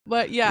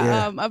But Yeah.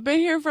 yeah, I've been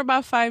here for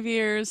about 5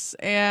 years,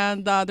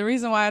 and the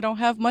reason why I don't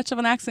have much of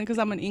an accent because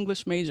I'm an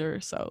English major.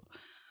 So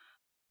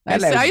I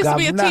Hello, used to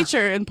be a governor.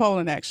 teacher in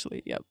Poland,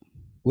 actually. Yep.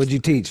 Would you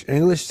teach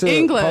English to Polish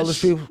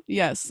English. people?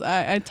 Yes,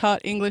 I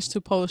taught English to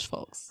Polish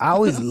folks. I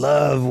always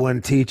love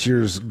when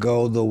teachers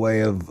go the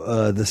way of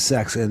the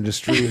sex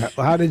industry.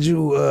 How did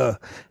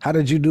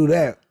you do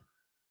that?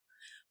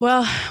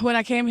 Well, when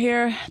I came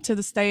here to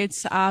the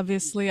States,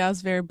 obviously I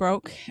was very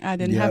broke. I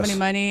didn't have any Yes.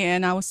 money,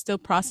 and I was still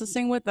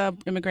processing with the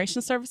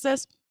immigration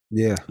services.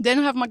 Yeah.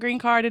 Didn't have my green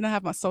card, didn't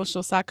have my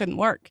social, so I couldn't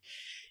work.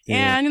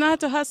 Yeah. And I had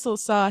to hustle,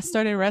 so I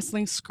started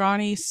wrestling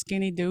scrawny,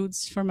 skinny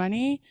dudes for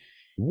money.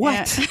 And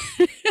What?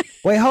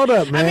 Wait, hold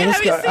up, I man. mean, Let's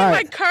have you go. seen All my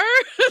right.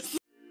 curves?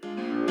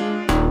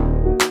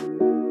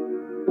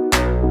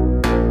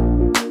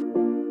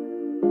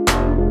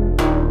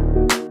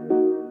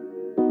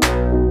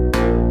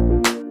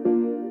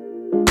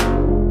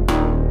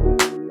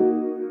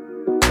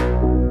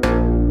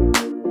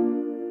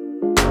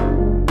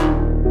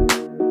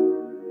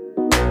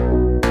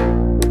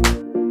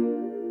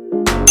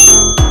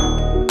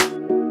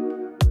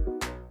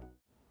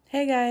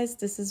 Hey guys,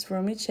 this is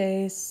Romi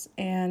Chase,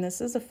 and this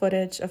is a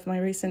footage of my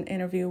recent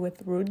interview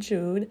with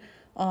Jude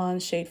on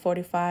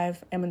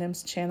Shade45,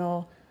 Eminem's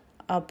channel,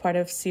 part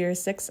of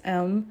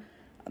SiriusXM,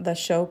 the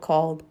show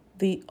called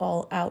The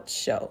All Out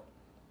Show.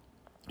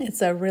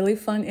 It's a really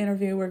fun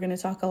interview. We're going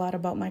to talk a lot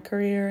about my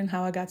career and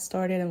how I got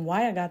started and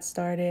why I got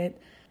started.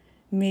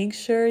 Make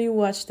sure you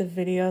watch the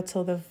video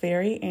till the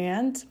very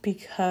end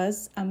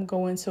because I'm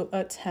going to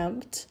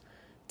attempt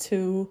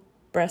to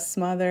breast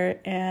smother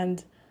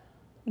and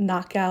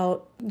knock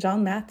out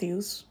John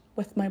Matthews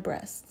with my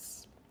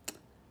breasts.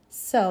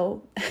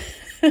 So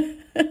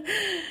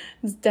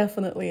it's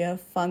definitely a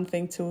fun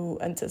thing to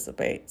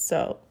anticipate.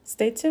 So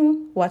stay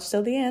tuned, watch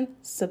till the end,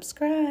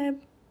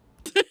 subscribe.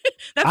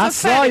 I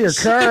saw your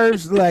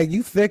curves, like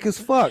you thick as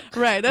fuck.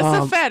 Right, that's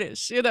a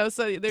fetish,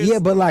 so there's... Yeah,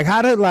 but like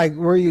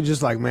were you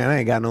just like, man, I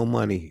ain't got no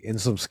money, and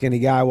some skinny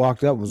guy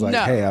walked up and was like,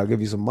 No. hey, I'll give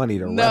you some money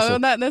to No, wrestle?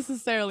 not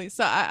necessarily.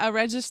 So I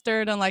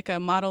registered on like a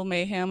Model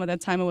Mayhem. At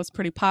that time, it was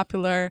pretty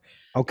popular.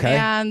 Okay.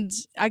 And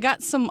I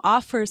got some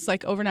offers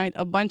like overnight,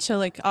 a bunch of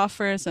like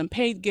offers and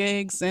paid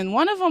gigs. And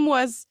one of them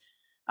was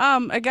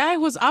a guy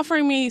was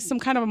offering me some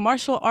kind of a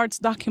martial arts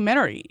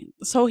documentary.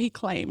 So he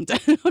claimed.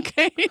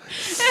 Okay.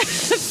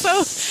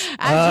 So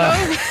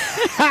I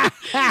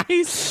drove.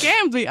 He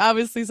scammed me,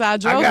 obviously. So I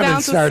drove I down gotta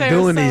to start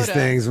doing these Sarasota.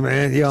 things,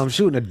 man. Yo, I'm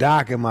shooting a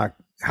doc in my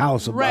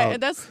house about Right.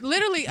 That's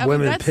literally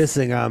women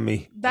pissing on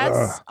me.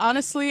 That's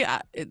honestly,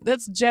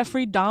 that's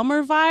Jeffrey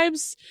Dahmer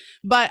vibes.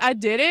 But I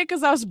did it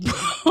because I was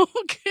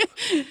broke,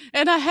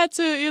 and I had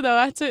to,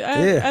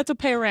 I had to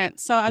pay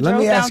rent. So I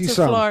drove down to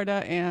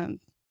Florida,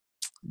 and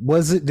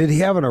did he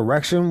have an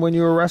erection when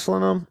you were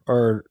wrestling him,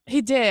 or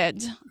he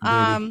did.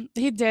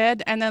 He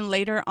did, and then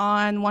later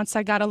on, once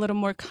I got a little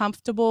more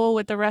comfortable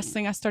with the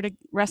wrestling, I started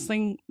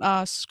wrestling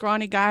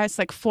scrawny guys,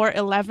 like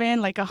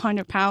 4'11", like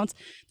 100 pounds.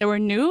 They were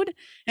nude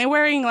and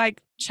wearing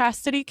like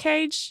chastity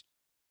cage.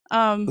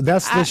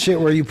 That's the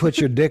shit where you put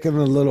your dick in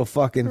the little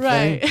fucking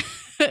right.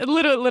 thing.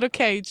 little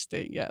cage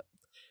thing, yeah.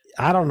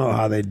 I don't know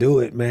how they do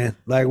it, man.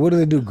 Like, what do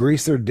they do?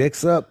 Grease their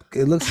dicks up?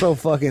 It looks so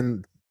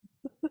fucking.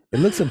 It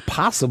looks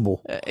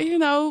impossible.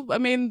 I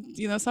mean,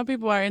 some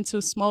people are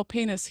into small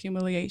penis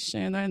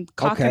humiliation and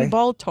cock and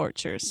ball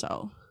torture.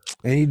 So.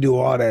 And you do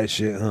all that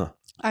shit, huh?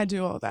 I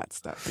do all that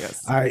stuff.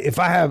 Yes. All right. If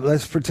I have,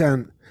 let's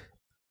pretend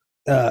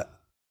that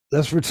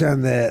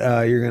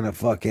you're gonna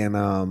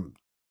fucking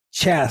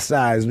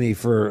chastise me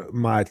for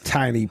my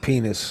tiny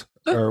penis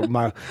or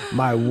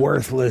my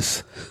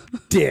worthless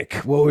dick.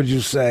 What would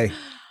you say?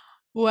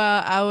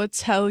 Well, I would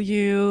tell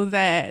you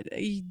that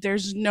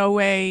there's no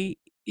way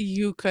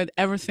you could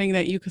ever think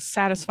that you could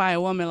satisfy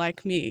a woman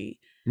like me.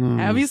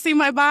 Have you seen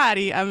my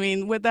body? I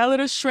mean, with that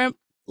little shrimp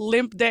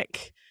limp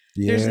dick,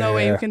 there's no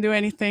way you can do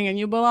anything, and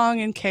you belong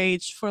in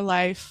cage for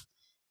life.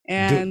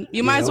 And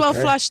you might as well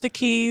flush the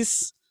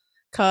keys,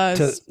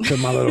 cause to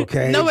my little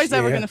cage. Nobody's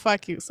ever gonna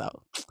fuck you.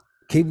 So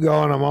keep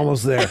going. I'm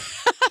almost there.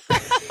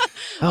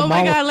 Oh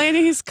my God,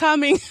 Laney, he's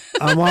coming.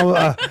 I'm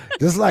almost,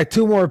 just like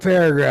 2 more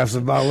paragraphs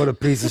about what a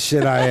piece of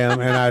shit I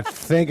am, and I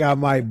think I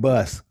might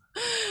bust.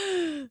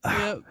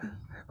 Yep.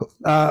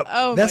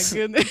 Oh my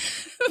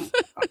goodness.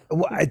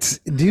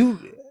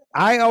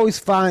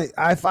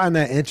 I find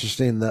that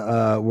interesting,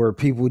 where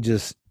people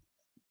just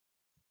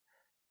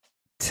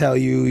tell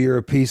you you're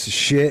a piece of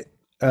shit.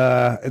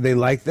 They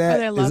like that.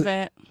 They love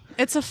it.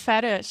 It's a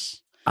fetish.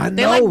 I know,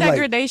 they like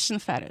degradation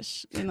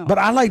fetish, But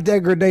I like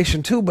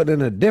degradation too, but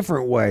in a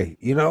different way,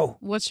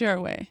 What's your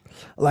way?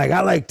 Like,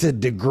 I like to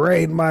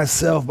degrade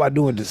myself by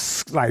doing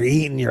this, like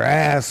eating your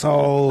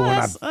asshole when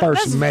I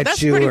first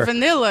met you. That's pretty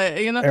vanilla,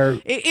 in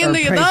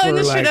the adult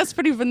industry, that's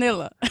pretty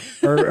vanilla.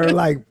 or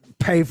like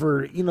pay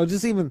for,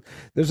 just even,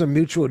 there's a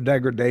mutual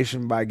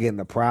degradation by getting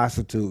a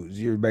prostitute.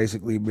 You're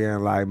basically being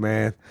like,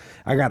 man,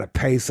 I got to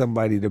pay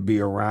somebody to be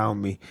around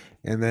me.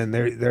 And then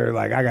they're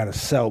like, I gotta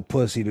sell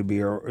pussy to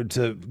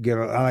get.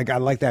 I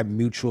like that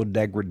mutual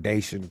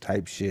degradation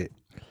type shit.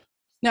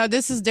 Now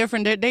this is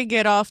different. They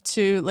get off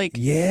to like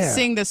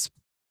seeing this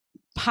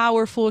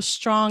powerful,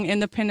 strong,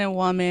 independent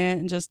woman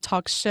and just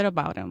talk shit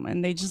about him,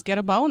 and they just get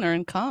a boner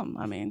and come.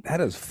 I mean,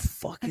 that is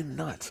fucking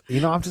nuts. You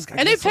know, I'm just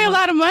and they pay a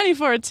lot of money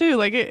for it too.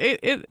 Like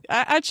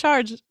I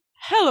charge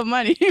hella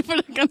money for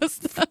that kind of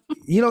stuff.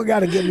 You don't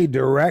got to give me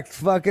direct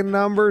fucking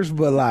numbers,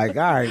 but like,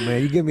 all right,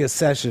 man, you give me a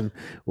session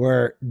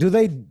where do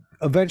they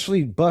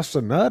eventually bust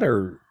a nut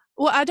or?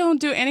 Well, I don't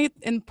do any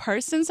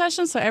in-person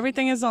sessions, so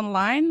everything is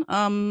online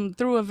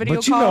through a video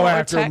but you call know,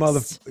 after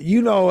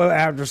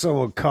after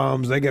someone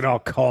comes, they get all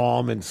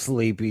calm and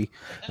sleepy.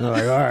 And they're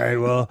like, all right,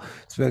 well,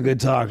 it's been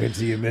good talking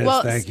to you, miss.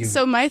 Well, thank you.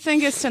 So my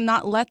thing is to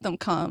not let them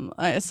come.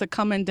 It's a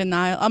come in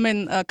denial. I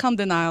mean, come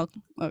denial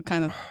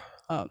kind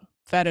of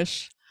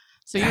fetish.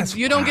 So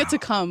you don't get to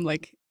come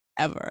like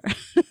ever.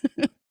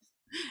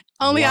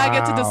 Only I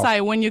get to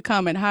decide when you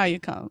come and how you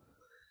come.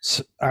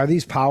 So are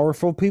these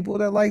powerful people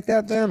that like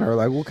that then? Or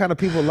like what kind of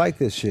people like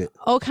this shit?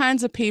 All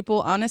kinds of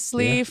people,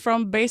 honestly,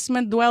 from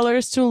basement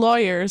dwellers to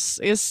lawyers.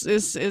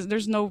 Is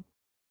there's no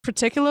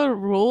particular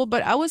rule,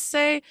 but I would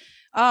say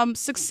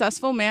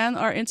successful men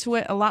are into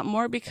it a lot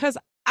more because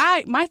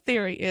my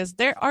theory is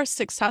they are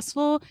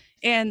successful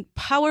and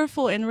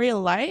powerful in real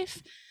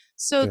life.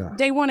 So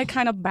they want to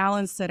kind of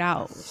balance it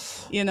out,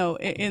 you know,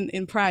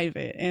 in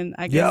private. And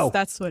I guess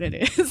that's what it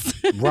is.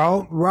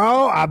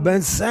 bro, I've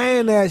been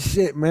saying that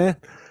shit, man.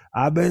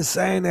 I've been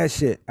saying that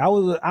shit. I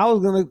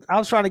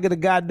was trying to get a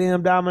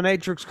goddamn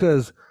dominatrix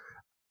because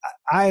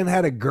I ain't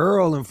had a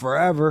girl in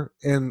forever,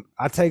 and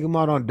I take them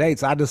out on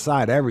dates. I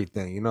decide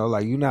everything, you know.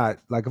 Like you're not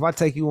like if I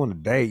take you on a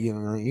date, you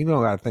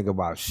don't got to think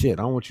about shit.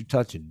 I don't want you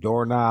touching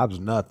doorknobs,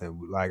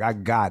 nothing. Like I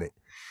got it.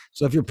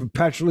 So if you're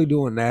perpetually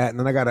doing that, and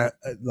then I gotta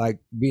like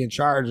be in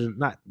charge of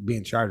not be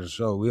in charge of the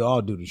show. We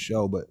all do the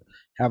show, but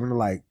having to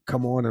like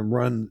come on and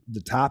run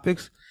the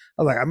topics.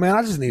 I was like, man,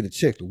 I just need a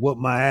chick to whoop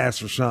my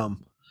ass or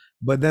something.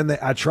 But then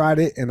I tried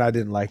it and I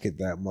didn't like it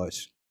that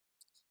much.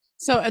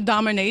 So a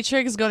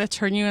dominatrix is going to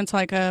turn you into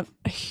like a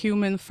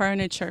human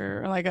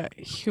furniture or like a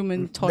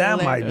human toilet.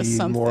 That might be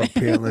something more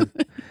appealing.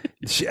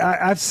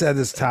 I've said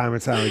this time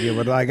and time again,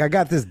 but like I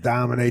got this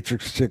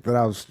dominatrix chick that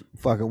I was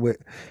fucking with,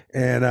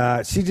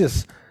 and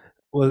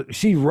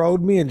she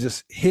rode me and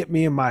just hit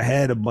me in my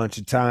head a bunch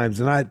of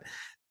times, and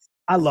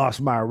I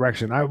lost my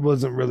erection. I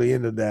wasn't really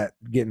into that,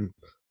 getting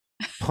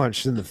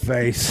punched in the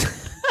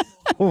face.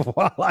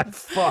 While I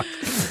fuck.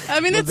 I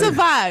mean, it's a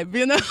vibe,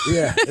 you know?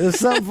 Yeah, it's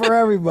something for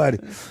everybody.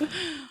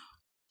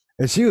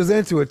 And she was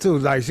into it too.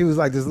 Like she was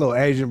like this little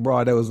Asian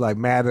broad that was like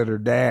mad at her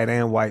dad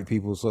and white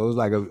people. So it was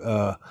like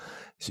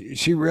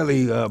she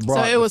really brought.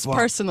 So it was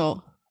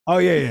personal. Oh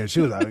yeah.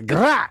 She was like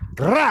gra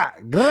gra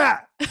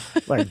gra.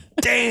 Like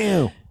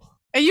damn.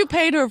 And you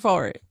paid her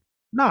for it?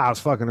 No, I was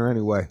fucking her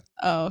anyway.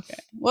 Oh, okay.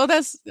 Well,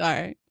 that's all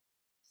right.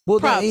 Well,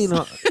 props. You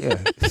know,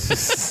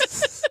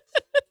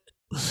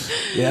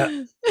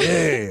 yeah.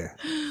 Yeah.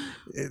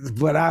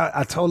 But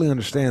I totally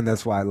understand.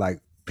 That's why like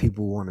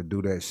people want to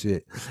do that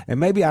shit. And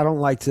maybe I don't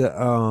like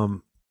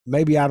to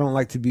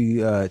be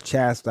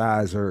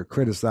chastised or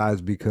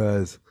criticized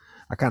because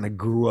I kind of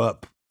grew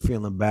up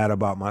feeling bad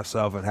about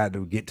myself and had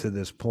to get to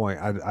this point.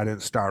 I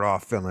didn't start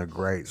off feeling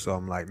great. So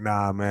I'm like,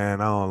 nah,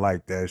 man, I don't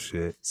like that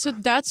shit. So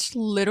that's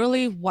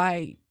literally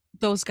why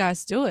those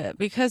guys do it,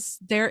 because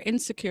they're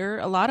insecure.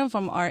 A lot of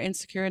them are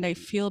insecure and they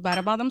feel bad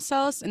about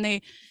themselves, and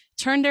they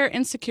turn their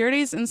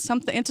insecurities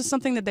into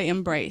something that they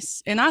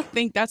embrace. And I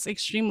think that's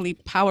extremely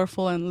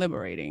powerful and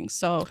liberating.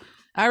 So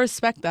I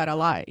respect that a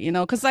lot, you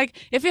know, because like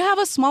if you have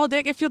a small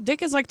dick, if your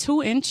dick is like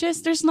 2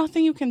 inches, there's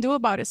nothing you can do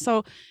about it.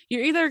 So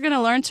you're either going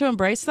to learn to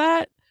embrace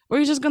that, or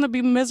you're just going to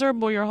be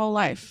miserable your whole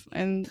life.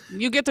 And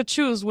you get to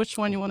choose which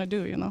one you want to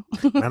do, you know?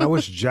 And I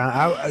wish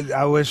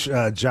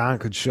John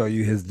could show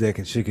you his dick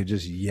and she could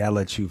just yell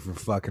at you for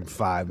fucking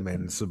 5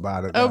 minutes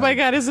about it. Oh my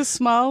God, is it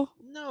small?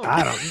 No,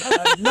 I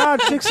don't. No,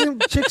 chicks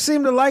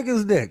seem to like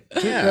his dick.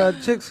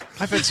 Chicks.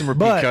 I've had some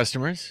repeat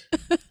customers.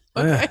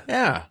 Okay.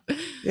 Yeah.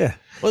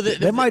 Well,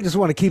 they might just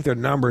want to keep their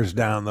numbers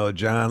down, though,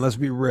 John. Let's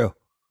be real.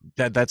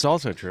 That's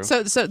also true.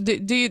 So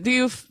do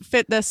you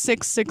fit the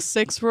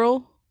 666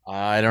 rule?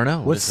 I don't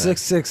know. What's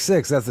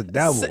 666? That's a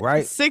double,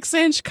 right?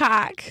 6-inch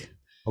cock.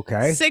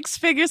 Okay.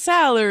 6-figure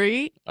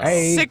salary.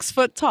 Hey. 6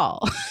 foot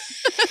tall.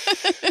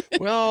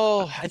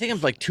 Well, I think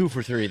I'm like 2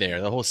 for 3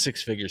 there. The whole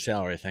 6-figure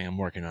salary thing. I'm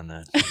working on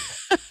that.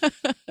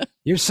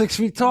 You're 6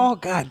 feet tall?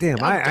 God damn.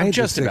 I'm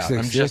just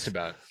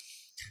about.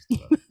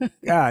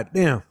 God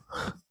damn.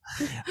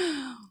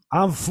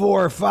 I'm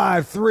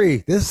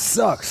 4'5'3". This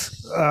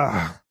sucks.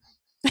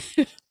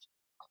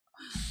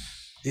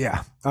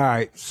 Yeah. All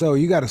right. So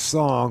you got a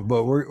song,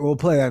 but we'll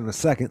play that in a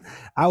second.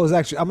 I'm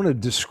going to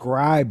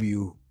describe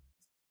you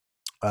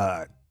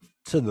to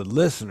the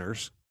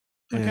listeners.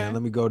 Okay. And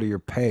let me go to your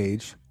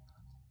page.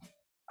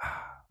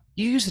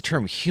 You use the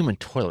term human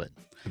toilet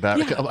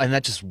and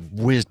that just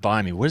whizzed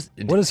by me. What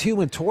is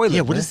human toilet?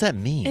 Yeah, what does that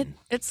mean?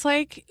 It's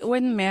like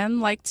when men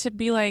like to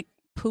be like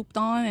pooped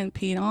on and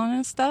peed on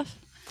and stuff.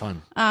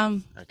 Fun.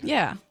 Okay.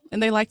 Yeah,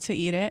 and they like to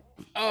eat it.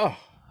 Oh.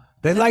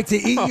 They like to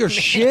eat your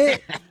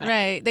shit?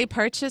 Right. They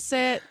purchase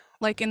it.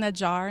 like in a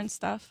jar and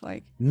stuff.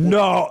 Like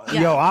No,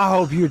 Yeah. yo, I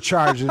hope you're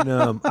charging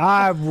them.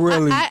 I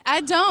really,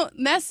 I don't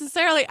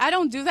necessarily. I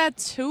don't do that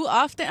too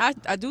often.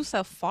 I do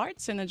sell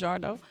farts in a jar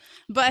though,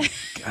 but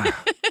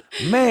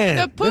man,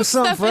 the poop there's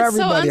something stuff for is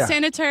so everybody.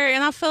 unsanitary,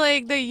 and I feel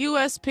like the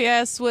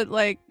USPS would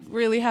like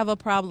really have a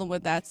problem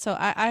with that. So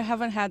I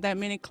haven't had that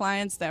many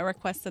clients that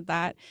requested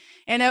that,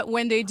 and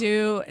when they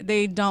do,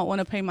 they don't want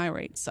to pay my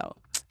rate. So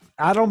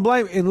I don't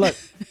blame. And look,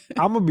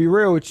 I'm gonna be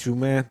real with you,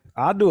 man.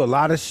 I do a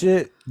lot of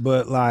shit,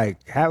 but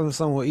like having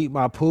someone eat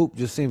my poop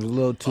just seems a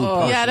little too.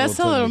 yeah, that's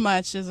a to little me.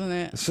 much, isn't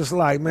it? It's just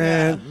like,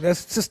 man,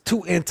 that's just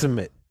too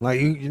intimate. Like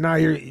now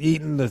you're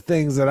eating the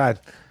things that I.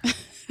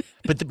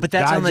 But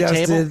that's on the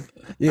table.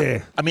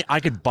 Yeah, I mean, I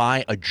could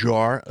buy a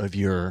jar of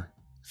your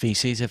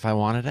feces if I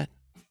wanted it.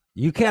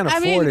 you can't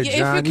afford it,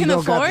 John. If you can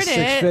don't got the afford 6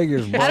 it,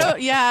 figures, bro. I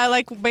don't. Yeah,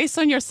 like based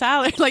on your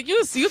salary, like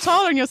you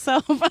told on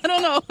yourself. I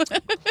don't know,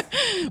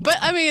 but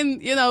I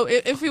mean, you know,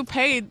 if you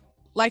paid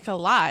like a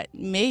lot,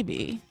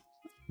 maybe.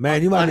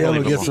 Man, you might be able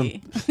to get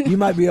Unbelievable. some. You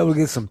might be able to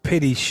get some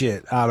pity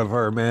shit out of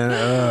her, man.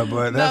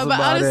 But that's No, but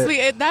about honestly,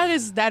 it.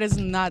 that is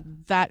not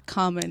that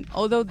common.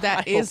 Although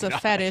that is a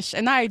fetish,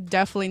 and I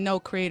definitely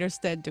know creators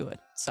that do it.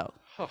 So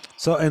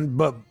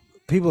But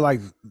people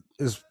like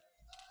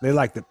they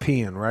like the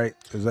peeing, right?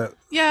 Is that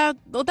yeah,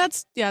 well,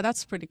 that's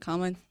pretty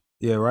common.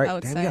 yeah, right? I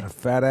would Damn, say. you got a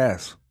fat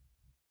ass.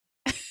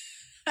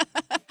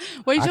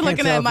 What are I you can't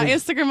looking tell at? My if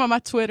it's- Instagram or my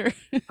Twitter?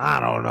 I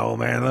don't know,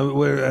 man.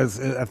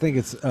 I think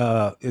it's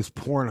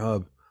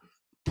Pornhub.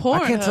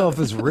 Porn. I can't tell if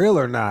it's real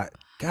or not.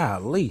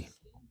 Golly.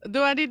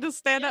 Do I need to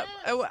stand up?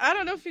 I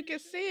don't know if you can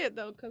see it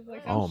though, cause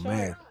like I'm Oh short.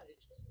 man.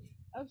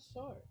 I'm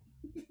short.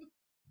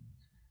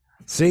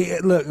 See,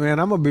 look, man,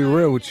 I'm gonna be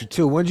real with you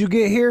too. When'd you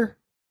get here?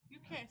 You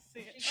can't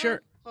see it.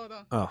 Sure. Oh, hold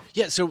on. Oh,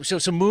 Yeah.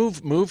 So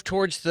move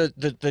towards the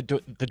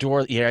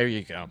door. Yeah, there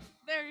you go.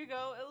 There you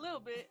go. A little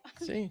bit.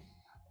 See.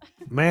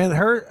 man,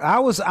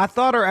 I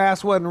thought her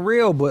ass wasn't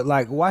real, but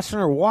like watching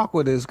her walk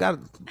with it's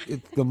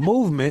the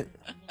movement.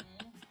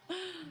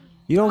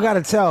 You don't got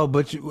to tell,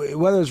 but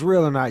whether it's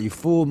real or not, you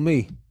fooled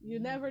me. You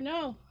never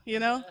know. You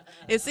know,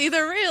 it's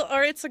either real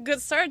or it's a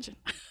good surgeon.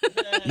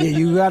 Yeah,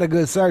 you got a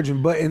good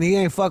surgeon, and he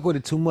ain't fuck with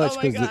it too much Oh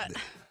my because God.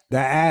 the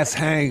ass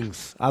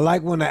hangs. I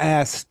like when the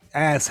ass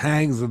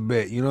hangs a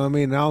bit. You know what I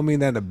mean? I don't mean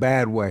that in a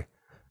bad way.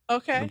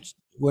 Okay.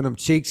 When them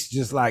cheeks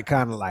just like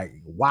kind of like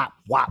wop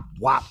wop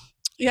wop.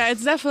 Yeah,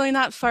 it's definitely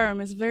not firm.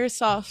 It's very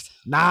soft.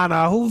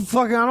 Nah. Who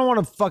fucking? I don't want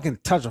to fucking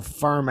touch a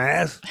firm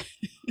ass.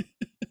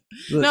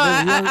 Look, No,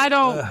 there's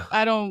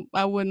I don't.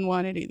 I wouldn't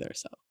want it either.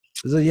 So.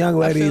 there's a young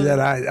lady feel that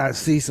I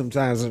see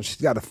sometimes, and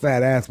she's got a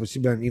fat ass, but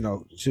she'll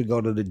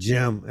go to the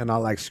gym, and I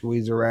like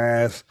squeeze her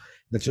ass.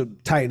 That she'll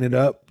tighten it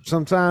up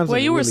sometimes. Well,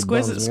 and it you were really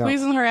bums me out.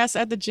 squeezing her ass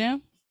at the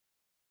gym.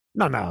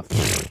 No.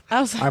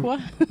 I was like, what?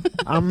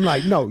 I'm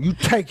like, no, you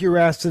take your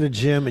ass to the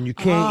gym and you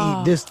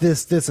can't eat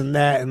this, and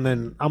that, and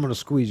then I'm gonna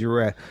squeeze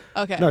your ass.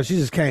 Okay. No, she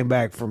just came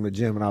back from the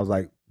gym, and I was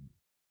like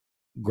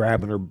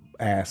grabbing her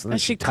ass, and then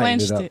And she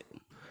tightened clenched up. it.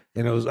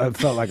 And it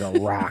felt like a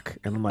rock.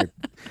 And I'm like,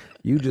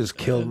 you just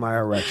killed my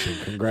erection.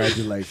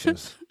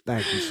 Congratulations.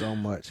 Thank you so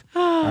much.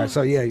 All right.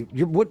 So yeah,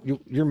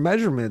 your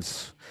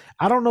measurements,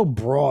 I don't know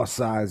bra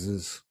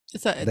sizes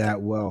It's a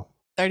that well.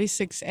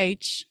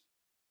 36H.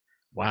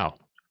 Wow.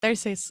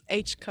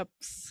 36H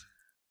cups.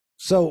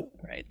 So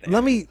Right there.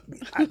 let me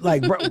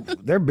like bro,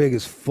 they're big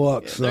as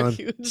fuck, Yeah, son. they're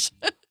huge.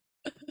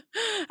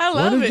 I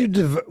love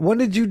it. When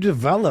did you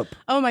develop?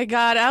 Oh my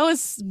God, I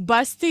was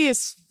busty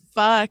as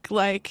fuck.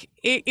 Like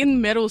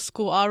in middle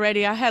school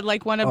already. I had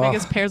like one of the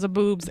biggest pairs of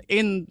boobs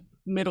in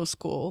middle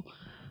school.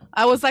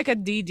 I was like a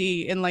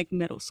DD in like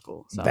middle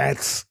school. So.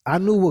 I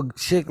knew a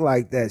chick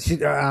like that.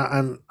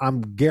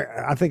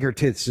 I think her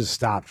tits just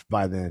stopped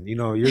by then. You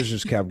know, yours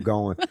just kept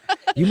going.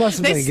 You must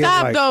have They been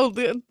stopped getting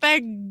like,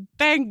 though.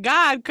 Thank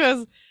God,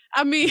 because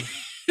I mean,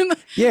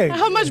 yeah.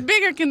 how much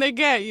bigger can they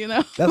get? You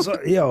know. That's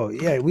what,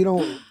 yeah. We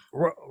don't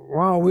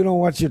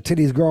want your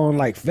titties growing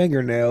like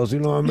fingernails. You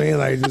know what I mean?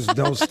 Like just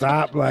don't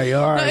stop. Like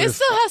all right. No, it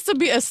still has to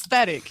be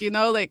aesthetic, you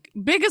know, like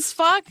big as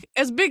fuck,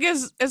 as big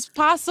as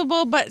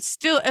possible, but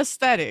still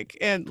aesthetic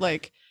and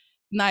like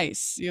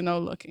nice, you know,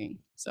 looking.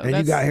 So and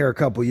you got here a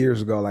couple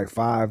years ago, like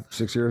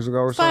 5-6 years ago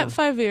or something.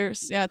 5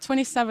 years. Yeah,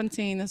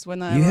 2017 is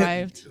when I You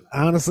arrived.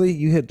 Honestly,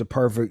 you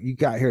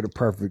got here the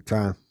perfect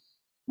time.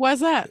 Why's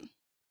that?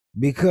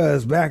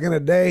 Because back in the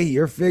day,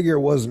 your figure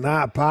was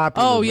not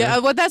popular. Oh yeah,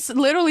 man. well that's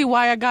literally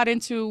why I got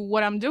into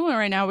what I'm doing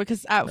right now.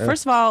 Because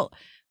first of all,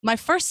 my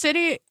first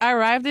city I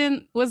arrived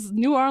in was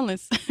New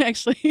Orleans,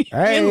 actually,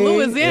 in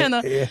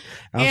Louisiana. Yeah.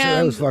 I'm sure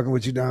I was fucking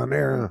with you down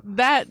there.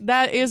 Huh?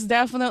 That is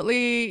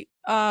definitely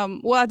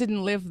well, I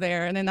didn't live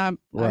there, and then I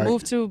Right.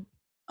 moved to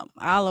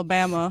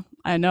Alabama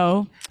I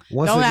know.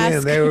 Once Don't again,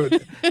 ask. they were.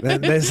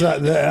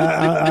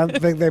 I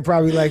think they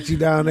probably liked you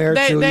down there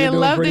too. They You're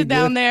doing loved pretty it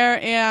down good.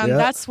 there, and Yep.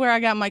 that's where I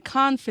got my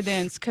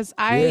confidence. Because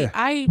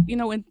I, you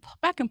know,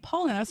 back in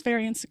Poland, I was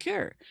very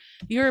insecure.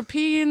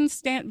 European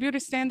beauty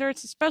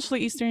standards,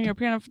 especially Eastern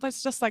European,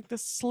 it's just like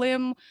this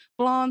slim,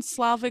 blonde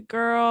Slavic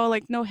girl,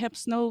 like no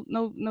hips, no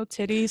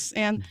titties,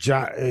 and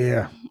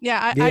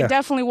I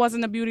definitely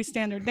wasn't a beauty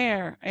standard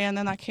there. And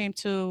then I came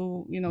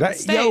to the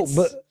States.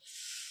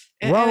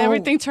 And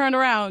everything turned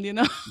around, you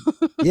know.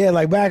 Yeah,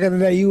 like back in the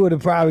day, you would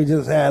have probably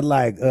just had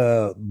like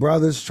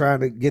brothers trying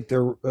to get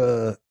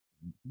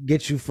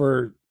you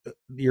for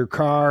your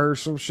car or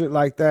some shit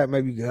like that.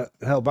 Maybe you could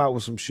help out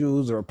with some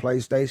shoes or a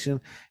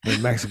PlayStation,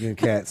 and Mexican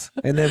cats,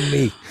 and then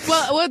me.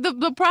 Well,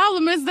 the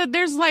problem is that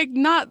there's like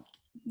not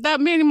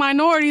that many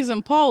minorities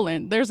in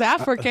Poland. There's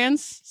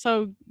Africans,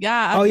 so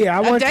yeah.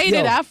 I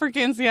dated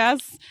Africans,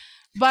 yes,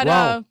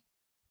 but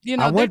you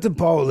know, I went to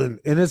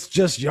Poland, and it's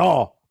just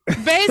y'all.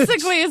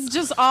 Basically, it's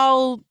just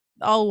all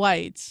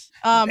white.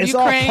 It's Ukrainians,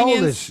 all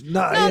Polish.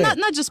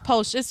 Not just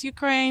Polish. It's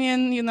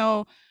Ukrainian, you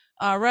know,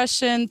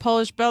 Russian,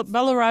 Polish,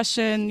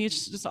 Belarusian.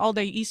 It's just all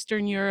day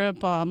Eastern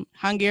Europe,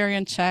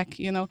 Hungarian, Czech.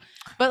 You know,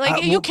 but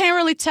like you can't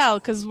really tell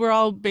because we're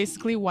all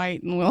basically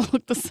white and we all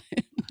look the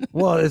same.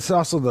 Well, it's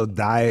also the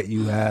diet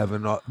you have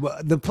and all.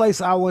 The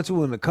place I went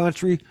to in the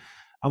country.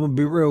 I'm gonna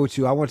be real with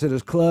you. I went to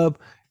this club.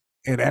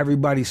 And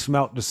everybody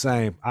smelt the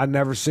same. I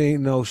never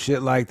seen no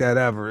shit like that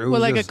ever. It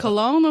was like a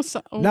cologne or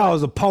something? No, it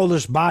was a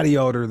Polish body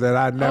odor that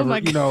I never,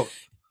 you know.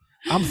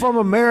 I'm from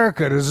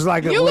America. This is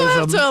like you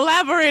have to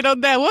elaborate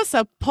on that. What's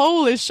a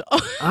Polish?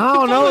 I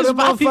don't know. The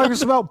motherfucker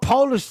smelled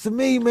Polish to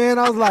me, man.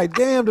 I was like,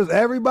 damn, does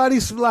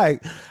everybody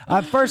like?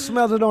 I first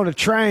smelled it on a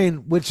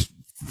train, which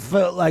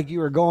felt like you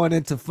were going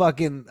into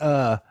fucking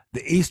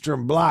the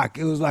Eastern Bloc.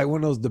 It was like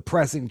one of those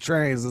depressing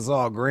trains that's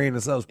all green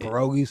and sells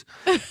pierogies.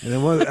 And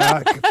then when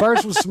I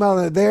first was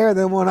smelling it there,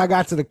 then when I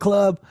got to the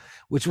club,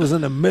 which was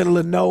in the middle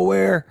of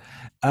nowhere,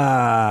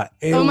 my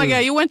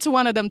god, you went to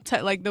one of them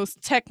like those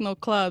techno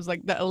clubs,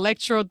 like the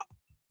electro.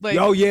 Like,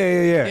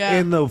 yeah.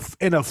 In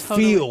a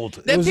field.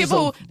 Then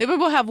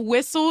people have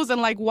whistles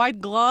and like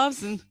white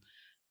gloves and.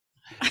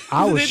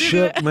 I was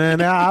shook,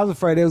 man. I was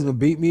afraid they was gonna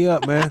beat me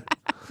up, man.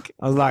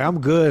 I was like, I'm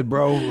good,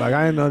 bro. Like,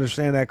 I didn't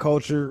understand that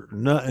culture,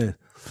 nothing.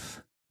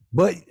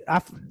 But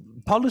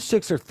Polish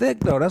chicks are thick,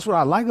 though. That's what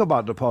I like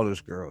about the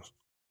Polish girls.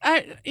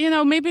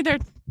 Maybe they're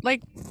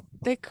like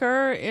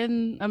thicker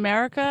in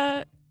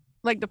America,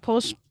 like the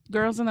Polish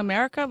girls in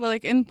America, but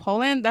like in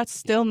Poland, that's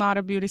still not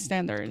a beauty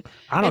standard.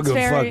 I don't give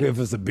a fuck if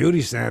it's a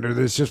beauty standard.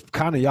 It's just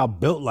kind of y'all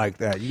built like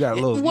that. You got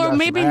a little. Well,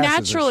 maybe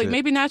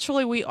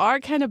naturally we are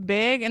kind of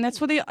big, and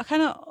that's what they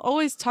kind of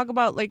always talk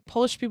about. Like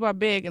Polish people are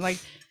big, and like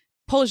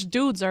Polish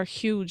dudes are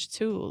huge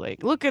too.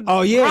 Like, look at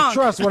Gronk.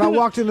 Trust. When I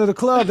walked into the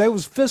club, they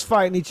was fist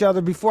fighting each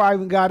other before I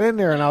even got in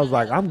there, and I was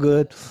like, I'm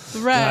good.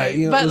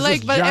 Right,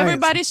 but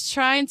everybody's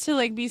trying to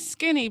like be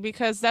skinny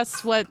because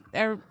that's what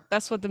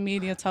the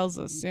media tells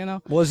us, you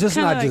know. Well, it's just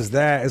not just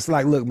that. It's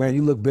like, look, man,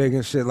 you look big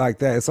and shit like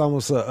that. It's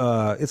almost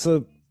it's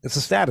a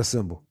status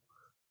symbol.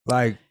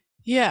 Like,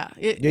 you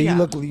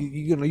look,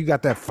 you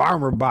got that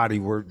farmer body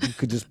where you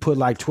could just put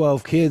like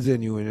 12 kids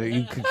in you and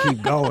you could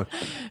keep going.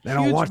 They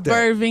don't want that.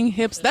 Birthing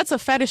hips. That's a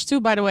fetish too,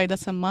 by the way.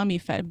 That's a mommy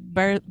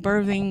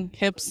birthing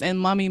hips and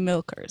mommy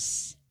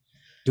milkers.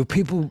 Do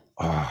people?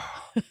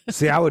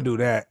 See, I would do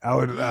that. I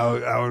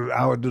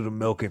would do the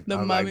milking. The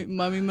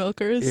mommy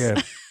milkers.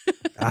 Yeah.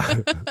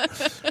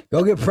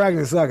 Go get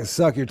pregnant so I can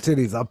suck your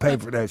titties. I'll pay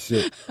for that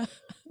shit.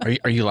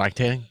 Are you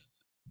lactating?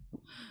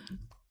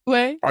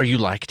 Wait. Are you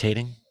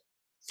lactating?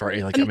 Am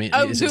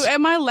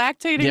I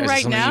lactating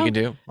right now? You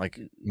can do like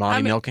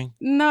mommy milking?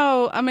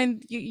 No, I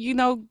mean you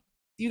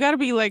got to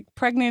be like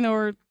pregnant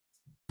or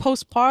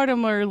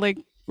postpartum or like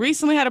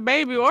recently had a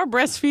baby or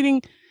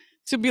breastfeeding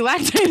to be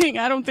lactating.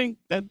 I don't think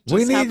that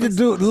we need to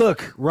do.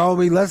 Look,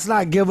 Romi, let's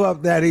not give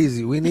up that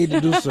easy. We need to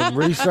do some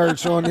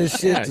research on this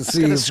shit to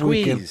see if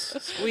we can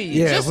squeeze.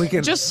 Yeah, if we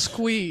can just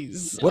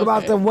squeeze. What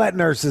about the wet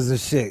nurses and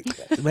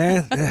shit,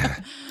 man?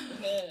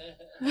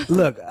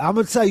 Look, I'm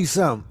gonna tell you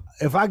something.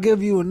 If I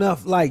give you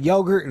enough like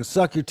yogurt and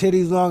suck your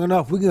titties long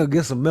enough, we're gonna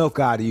get some milk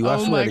out of you.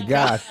 I swear to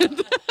God.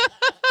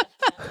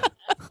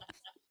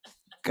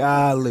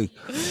 Golly.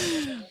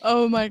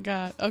 Oh my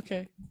God.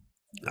 Okay.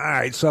 All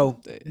right, so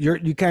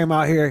you came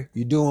out here.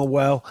 You're doing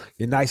well.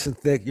 You're nice and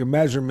thick. Your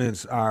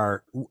measurements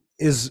are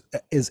is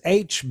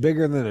H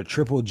bigger than a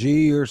triple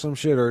G or some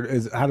shit, or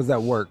how does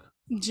that work?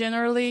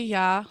 Generally,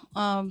 yeah.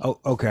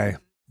 Okay.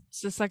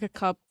 It's just like a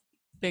cup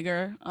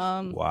bigger.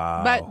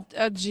 Wow. But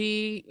a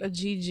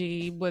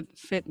GG would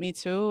fit me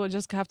too. I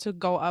just have to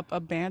go up a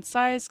band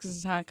size because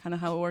it's kind of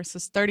how it works.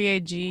 It's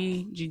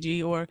 38G,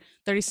 GG, or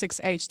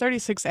 36H.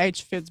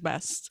 36H fits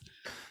best.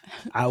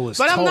 But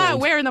I'm not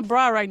wearing a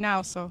bra right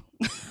now, so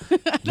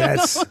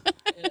that's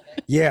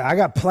yeah. I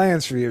got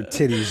plans for your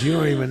titties. You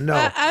don't even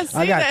know.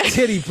 I got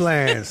titty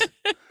plans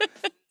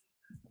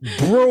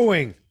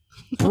brewing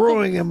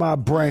in my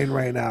brain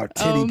right now. Titty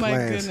plans. Oh my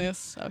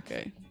goodness.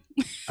 Okay.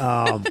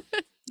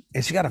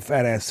 And she got a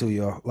fat ass too,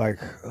 y'all. Like,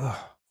 ugh.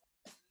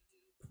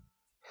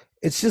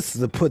 It's just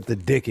to put the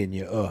dick in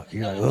you.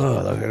 You're like,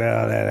 look at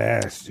all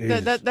that ass.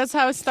 That's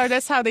how it started.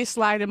 That's how they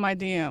slide in my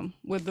DM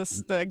with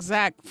the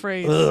exact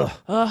phrase.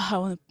 I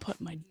want to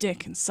put my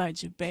dick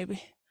inside you,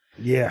 baby.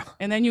 Yeah.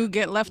 And then you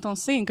get left on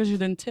scene because you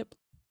didn't tip.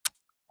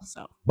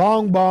 So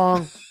bong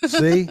bong.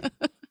 See?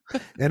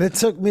 And it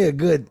took me a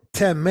good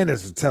 10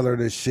 minutes to tell her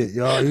this shit,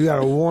 y'all. You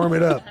gotta warm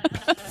it up.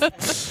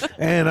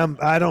 And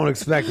I don't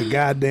expect a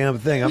goddamn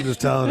thing. I'm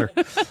just telling her.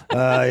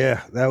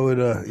 Yeah, that would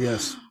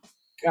yes.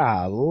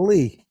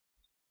 Golly.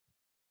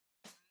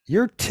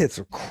 Your tits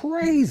are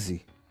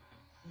crazy.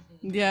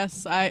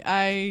 Yes,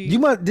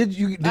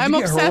 I'm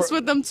obsessed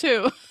with them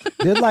too.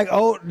 They're like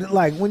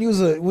when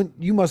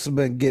you must have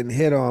been getting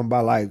hit on by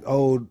like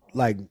old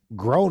like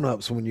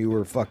grown-ups when you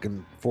were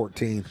fucking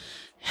 14.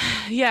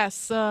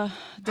 Yes,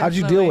 definitely. How'd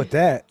you deal with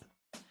that?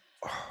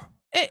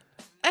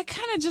 I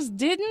kind of just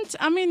didn't.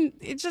 I mean,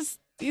 it just,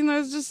 it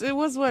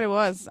was what it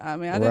was. I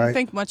mean, I didn't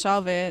think much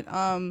of it.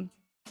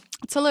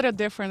 It's a little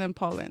different in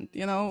Poland.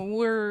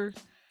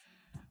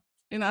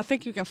 I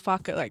think you can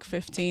fuck at like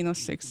 15 or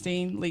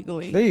 16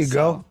 legally. There you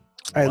go.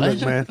 Hey, what?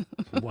 Look, man.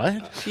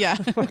 What? Yeah.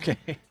 Okay.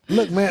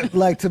 Look, man,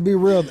 like to be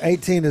real,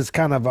 18 is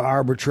kind of an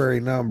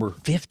arbitrary number.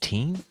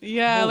 15?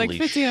 Yeah, Holy like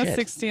 15 shit. or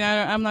 16.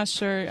 I'm not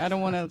sure. I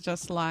don't want to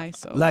just lie.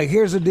 So, like,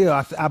 here's the deal.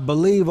 I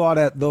believe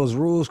those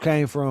rules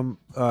came from,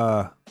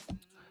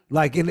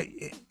 like,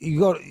 if you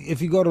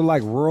go to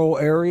like rural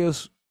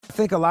areas, I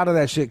think a lot of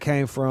that shit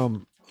came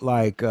from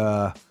like,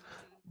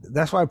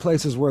 that's why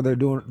places where they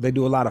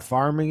do a lot of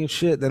farming and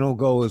shit, they don't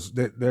go as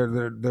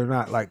they're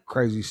not like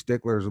crazy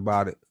sticklers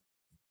about it.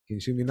 Can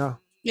you see me now?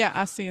 Yeah,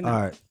 I see it now.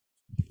 All right.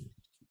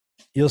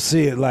 You'll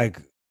see it like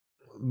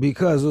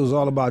because it was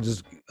all about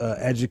just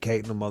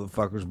educating the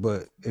motherfuckers.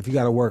 But if you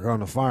got to work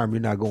on the farm,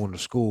 you're not going to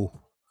school.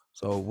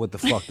 So what the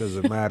fuck does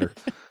it matter?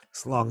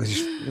 As long as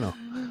you know.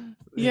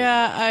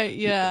 Yeah,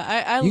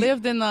 I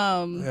lived in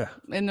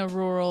a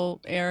rural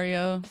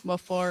area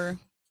before.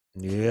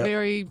 Yeah.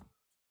 Very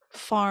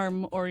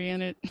farm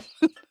oriented.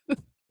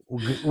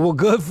 Well,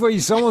 good for you.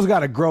 Someone's got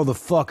to grow the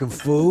fucking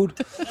food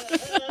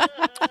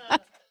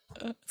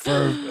for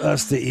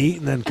us to eat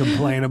and then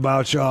complain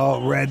about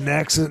y'all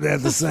rednecks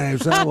at the same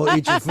time. We'll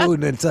eat your food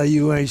and then tell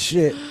you ain't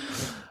shit.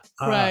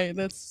 Right.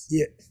 That's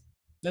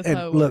and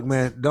how it look,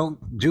 works. man,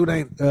 Jude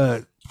ain't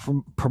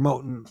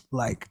promoting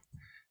like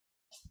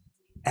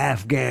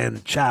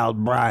Afghan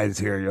child brides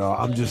here, y'all.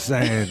 I'm just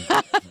saying.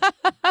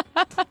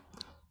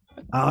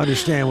 I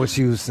understand what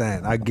she was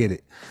saying. I get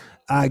it.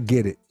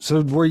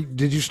 So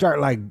did you start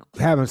like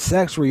having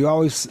sex? Were you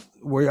always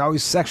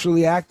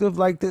sexually active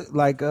like that?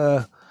 Like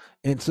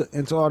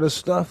into all this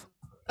stuff?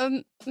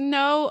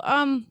 No.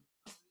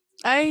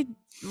 I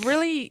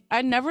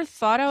never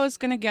thought I was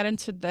gonna get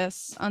into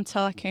this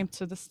until I came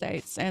to the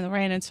States and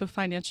ran into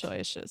financial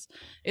issues.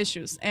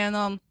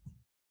 And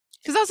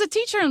because I was a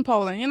teacher in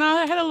Poland,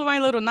 I had my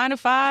little 9 to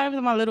 5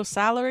 and my little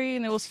salary,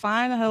 and it was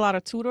fine. I had a lot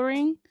of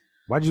tutoring.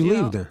 Why'd you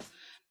leave then?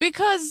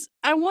 Because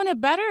I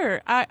wanted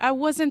better. I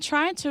wasn't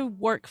trying to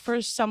work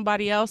for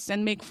somebody else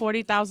and make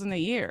 $40,000 a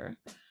year.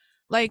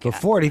 Like for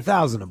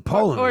 40,000 in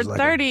Poland or is like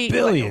 30 $1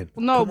 billion.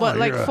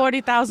 Like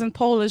 40,000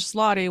 Polish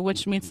zloty,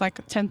 which means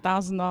like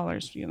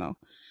 $10,000.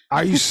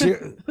 Are you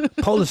serious?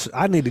 Polish?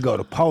 I need to go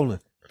to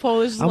Poland.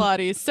 Polish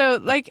zloty.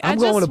 So like I'm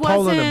going to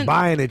Poland and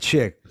buying a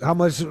chick. How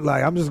much?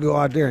 Like I'm just go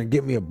out there and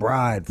get me a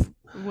bride.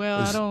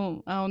 Well, I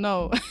don't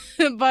know.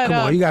 But come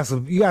on, you got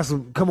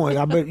some. Come on,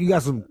 I bet you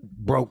got some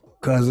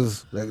broke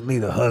cousins that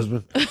need a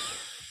husband.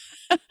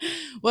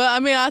 Well, I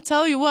mean, I'll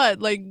tell you what.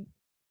 Like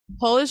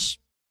Polish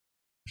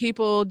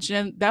people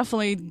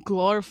definitely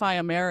glorify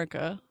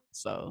America.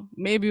 So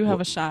maybe you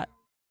have a shot.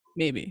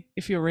 Maybe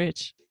if you're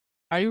rich.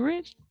 Are you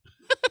rich?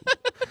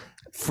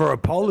 For a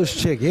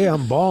Polish chick, yeah,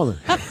 I'm balling.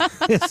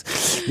 You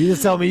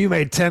just tell me you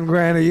made 10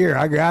 grand a year.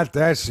 I got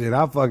that shit.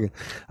 I'll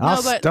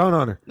stun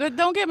on her. But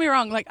don't get me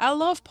wrong. Like I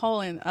love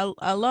Poland.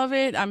 I love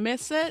it. I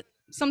miss it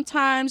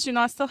sometimes.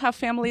 I still have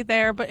family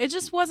there, but it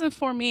just wasn't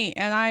for me.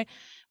 And I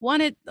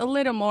wanted a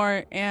little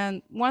more.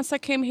 And once I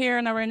came here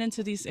and I ran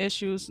into these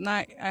issues, and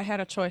I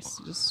had a choice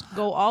to just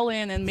go all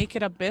in and make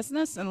it a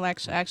business and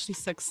actually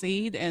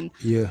succeed and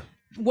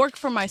work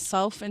for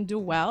myself and do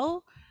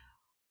well.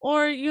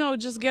 Or,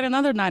 just get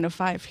another 9 to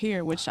 5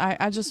 here, which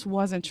I just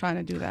wasn't trying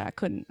to do that. I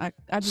couldn't. I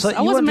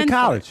wasn't meant to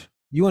college.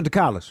 You went to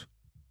college?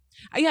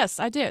 Yes,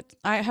 I did.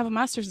 I have a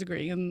master's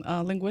degree in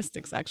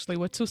linguistics, actually,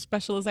 with 2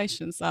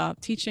 specializations,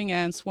 teaching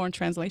and sworn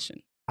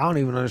translation. I don't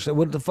even understand.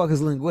 What the fuck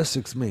does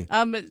linguistics mean?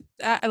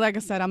 Like I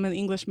said, I'm an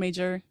English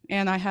major,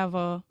 and I have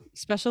a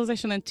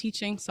specialization in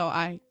teaching, so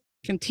I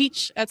can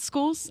teach at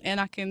schools, and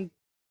I can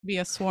be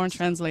a sworn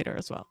translator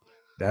as well.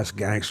 That's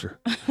gangster.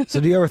 So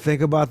do you ever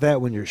think about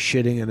that when you're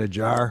shitting in a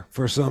jar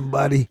for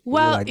somebody?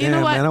 Well, you're like, damn, you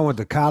know what? man, I went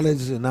to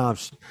college and now I'm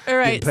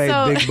getting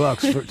paid big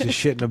bucks to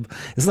shit in a...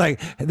 It's like,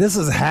 this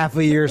is half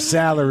a year's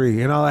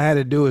salary and all I had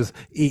to do is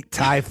eat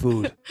Thai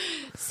food.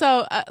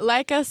 So,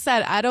 like I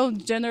said, I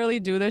don't generally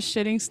do this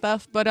shitting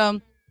stuff, but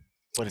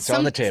it's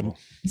on the table.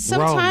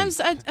 Sometimes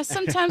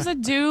I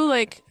do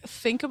like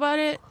think about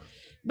it,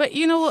 but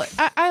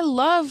I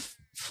love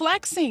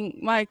flexing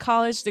my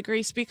college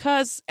degrees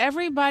because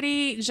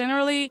everybody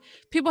generally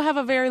people have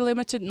a very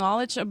limited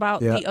knowledge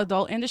about the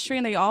adult industry,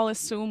 and they all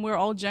assume we're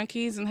all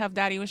junkies and have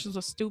daddy issues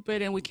with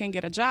stupid and we can't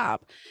get a job.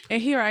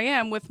 And here I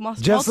am with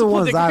just the multiple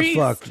ones degrees. I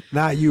fucked,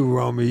 not you,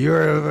 Romy.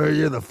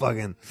 You're the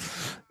fucking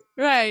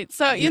right.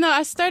 So you know,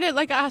 I started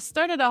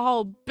a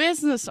whole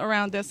business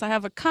around this. I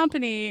have a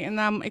company and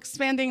I'm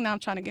expanding now. I'm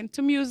trying to get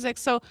into music,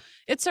 so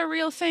it's a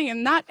real thing.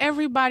 And not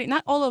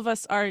all of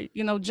us are,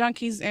 you know,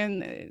 junkies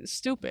and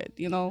stupid,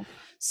 you know.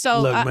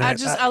 So Look,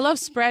 I love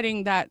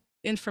spreading that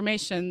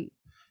information.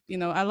 You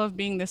know, I love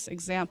being this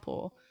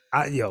example.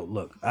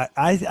 Look,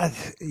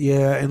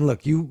 yeah, and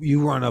look,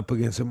 you run up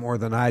against it more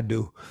than I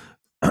do.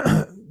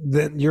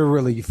 Then you're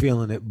really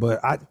feeling it, but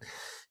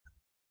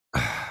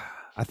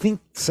I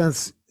think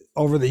since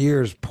over the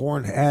years,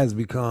 porn has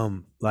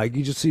become like,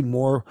 you just see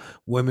more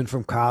women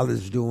from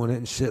college doing it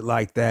and shit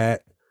like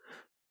that.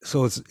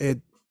 So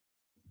it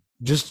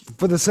just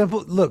for the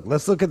simple look.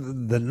 Let's look at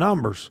the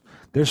numbers.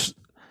 It's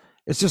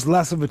just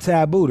less of a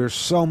taboo. There's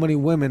so many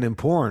women in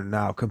porn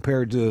now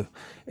compared to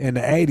in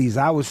the 80s.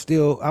 I was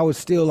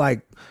still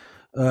like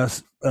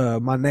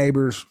my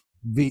neighbors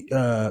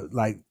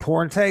like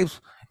porn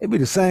tapes. It'd be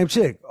the same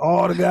chick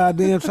all the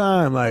goddamn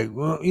time. Like,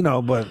 well, you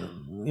know, but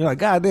you're like,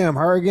 goddamn,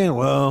 her again.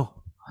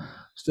 Well,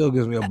 still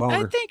gives me a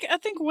boner. I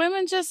think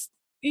women just,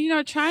 you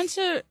know, trying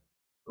to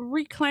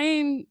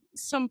reclaim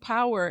some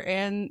power,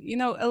 and you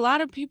know, a lot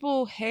of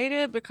people hate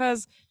it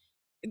because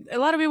a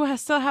lot of people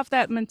still have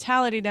that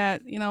mentality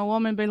that, you know, a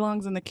woman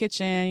belongs in the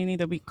kitchen, you need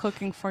to be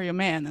cooking for your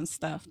man and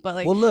stuff. But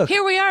like, well, look,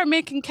 here we are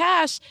making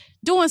cash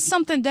doing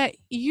something that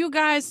you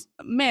guys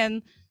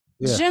men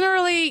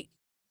generally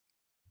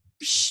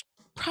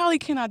probably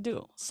cannot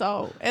do.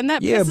 So, and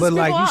that pisses but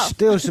like people you off.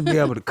 Still should be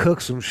able to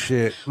cook some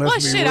shit. Well,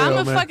 shit, real,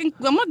 I'm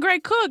a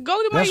great cook. Go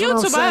to my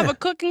YouTube. I have a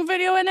cooking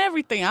video and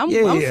everything. I'm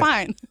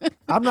fine.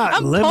 I'm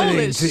not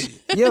limiting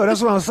to. Yo,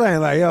 that's what I'm saying.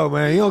 Like, yo,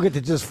 man, you don't get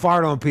to just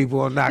fart on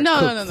people and not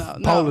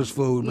cook Polish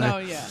food, man. No,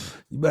 yeah.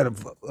 You better,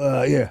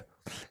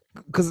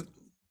 because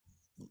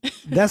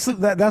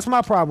that's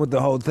my problem with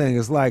the whole thing.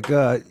 It's like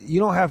you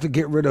don't have to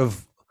get rid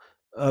of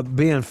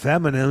being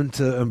feminine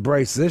to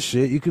embrace this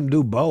shit. You can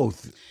do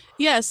both.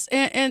 Yes,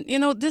 and you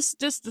know, this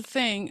the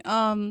thing.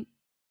 A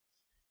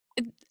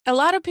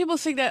lot of people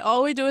think that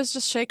all we do is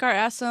just shake our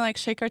ass and like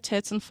shake our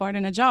tits and fart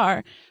in a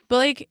jar. But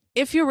like,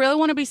 if you really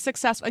want to be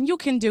successful, and you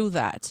can do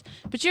that,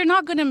 but you're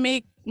not going to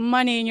make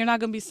money and you're not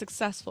going to be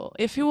successful.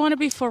 If you want to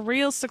be for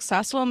real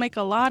successful and make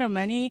a lot of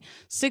money,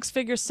 6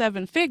 figures,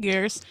 7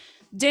 figures,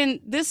 then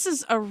this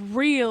is a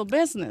real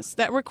business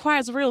that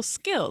requires real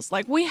skills.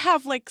 Like, we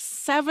have like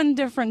 7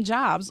 different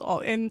jobs,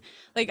 and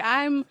like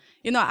I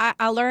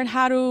learned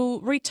how to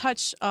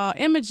retouch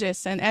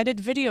images and edit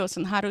videos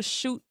and how to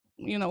shoot,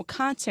 you know,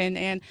 content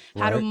and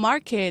how to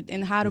market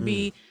and how to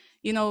be,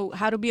 you know,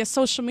 how to be a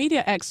social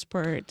media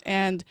expert.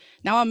 And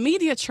now I'm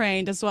media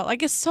trained as well.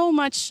 Like, it's so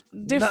much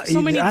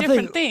so many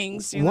different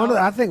things.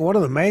 I think one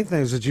of the main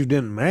things that you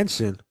didn't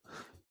mention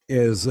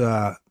is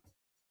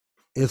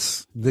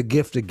it's the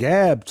gift of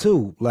gab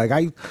too. Like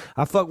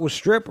I fuck with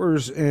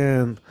strippers,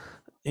 and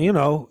you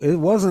know, it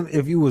wasn't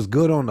if you was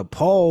good on the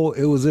pole,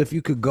 it was if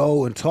you could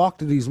go and talk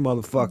to these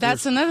motherfuckers.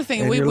 That's another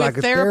thing. We're like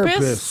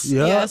therapists.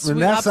 Yep. Yes,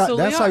 and that's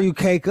how you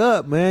cake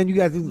up, man. You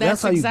got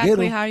that's how you get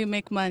exactly how you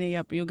make money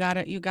up. You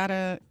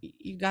gotta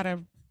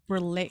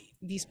relate.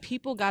 These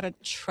people gotta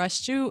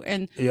trust you,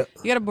 and you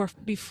gotta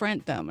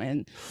befriend them.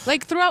 And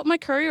like, throughout my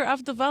career,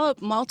 I've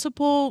developed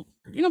multiple,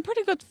 you know,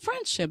 pretty good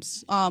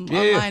friendships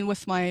online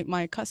with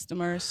my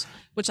customers,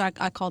 which I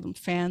call them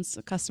fans.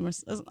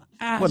 Customers,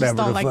 I just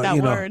don't like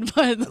that word.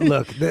 But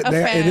look,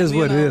 it is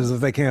what it is. If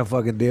they can't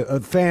fucking deal, a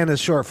fan is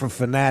short for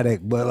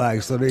fanatic. But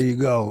like, so there you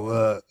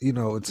go. You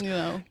know, it's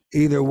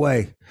either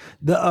way.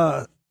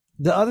 The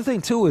other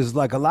thing too is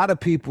like, a lot of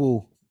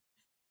people,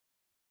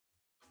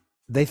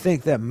 they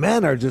think that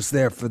men are just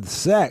there for the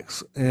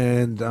sex,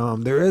 and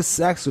there is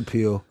sex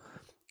appeal,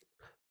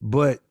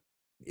 but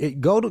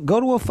go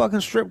to a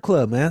fucking strip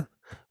club, man.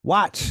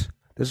 Watch.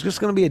 There's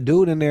just gonna be a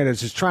dude in there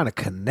that's just trying to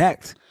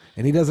connect,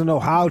 and he doesn't know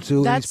how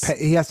to. And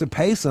he has to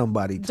pay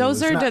somebody.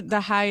 Those are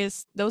the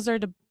highest. Those are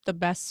the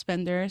best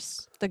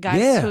spenders. The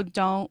guys who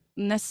don't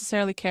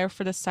necessarily care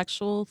for the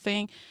sexual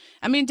thing.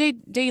 I mean,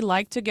 they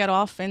like to get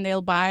off, and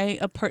they'll buy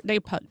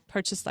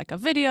purchase like a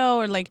video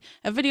or like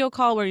a video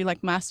call where you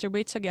like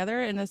masturbate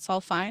together, and it's all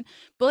fine.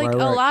 But like, a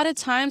lot of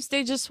times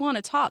they just want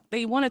to talk.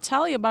 They want to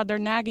tell you about their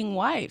nagging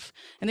wife,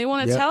 and they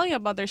want to tell you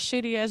about their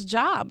shitty ass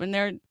job, and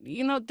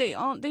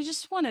they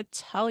just want to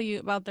tell you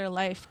about their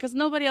life because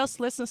nobody else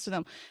listens to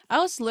them. I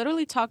was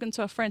literally talking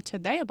to a friend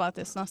today about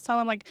this, and I was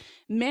telling him, like,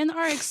 men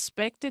are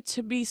expected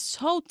to be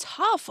so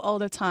tough all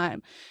the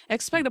time.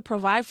 Expect to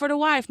provide for the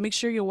wife, make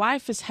sure your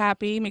wife is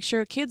happy, make sure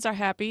your kids are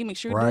happy, make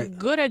sure you're doing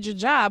good at your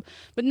job.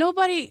 But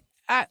nobody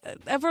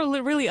ever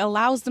really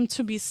allows them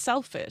to be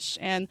selfish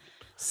and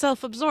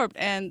self-absorbed.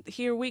 And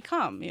here we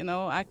come, you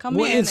know, I come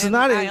in and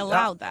I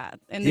allow that.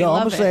 And they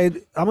love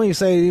it. I'm gonna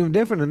say it even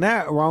different than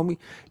that, Romy.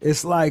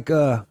 It's like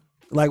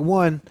like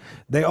one,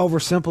 they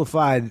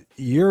oversimplified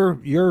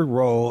your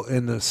role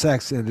in the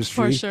sex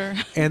industry. For sure.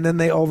 And then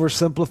they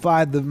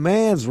oversimplified the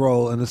man's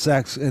role in the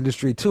sex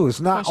industry too.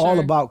 It's not all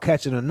about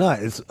catching a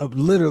nut. It's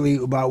literally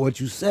about what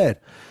you said.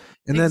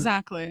 And then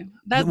exactly.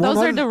 Those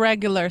are the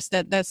regulars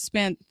that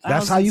spent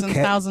thousands and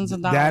thousands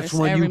of dollars. That's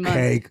when every you month.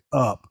 cake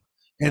up.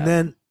 And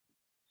then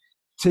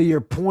to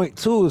your point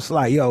too, it's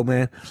like, yo,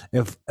 man,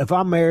 if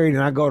I'm married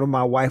and I go to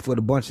my wife with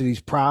a bunch of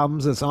these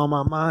problems that's on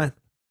my mind,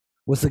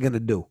 what's it gonna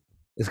do?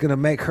 It's gonna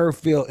make her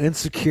feel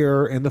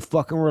insecure in the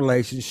fucking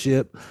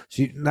relationship.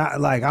 She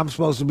not like I'm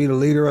supposed to be the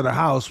leader of the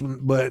house,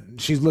 but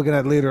she's looking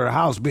at the leader of the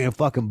house being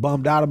fucking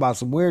bummed out about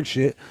some weird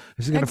shit.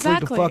 She's gonna freak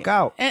the fuck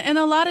out. And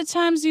a lot of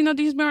times, you know,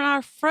 these men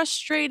are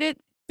frustrated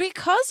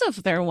because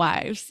of their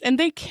wives, and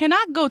they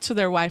cannot go to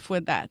their wife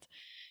with that.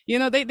 You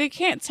know, they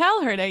can't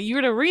tell her that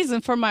you're the reason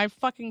for my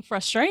fucking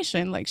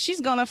frustration. Like, she's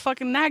gonna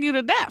fucking nag you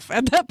to death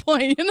at that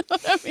point. You know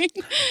what I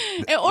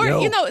mean?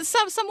 Or you know,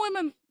 some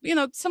women, you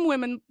know, some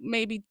women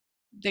maybe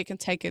they can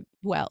take it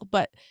well,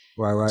 but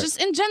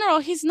just in general,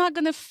 he's not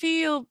gonna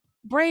feel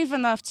brave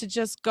enough to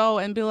just go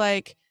and be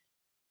like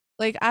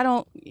I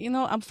don't, you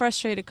know, I'm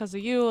frustrated because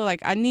of you. Like,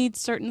 I need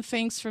certain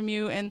things from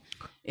you, and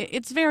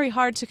it's very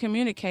hard to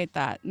communicate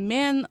that.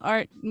 Men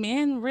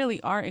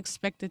really are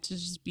expected to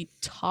just be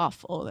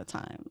tough all the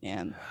time,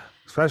 and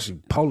especially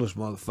Polish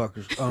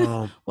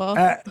motherfuckers.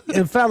 well,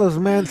 and fellas,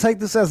 man, take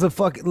this as a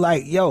fucking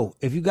like, yo,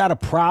 if you got a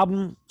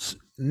problem,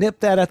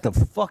 nip that at the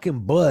fucking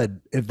bud.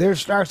 If there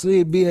starts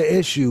to be an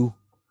issue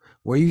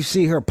where you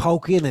see her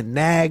poking and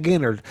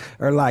nagging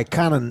or like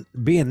kind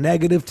of being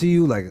negative to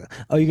you, like,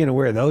 oh, you're gonna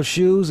wear those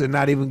shoes, and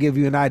not even give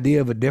you an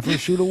idea of a different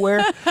shoe to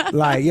wear,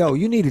 like, yo,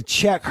 you need to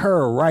check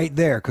her right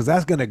there, because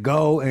that's gonna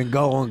go and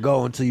go and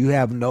go until you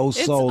have no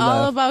soul left. It's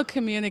all about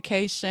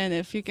communication,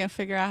 if you can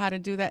figure out how to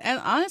do that.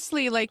 And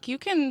honestly, like,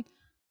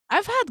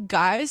 I've had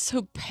guys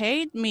who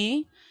paid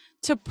me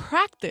to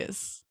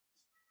practice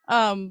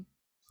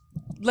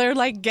their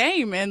like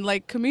game and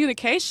like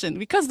communication,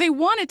 because they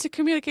wanted to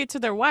communicate to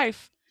their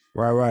wife.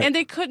 Right. And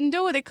they couldn't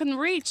do it. They couldn't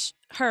reach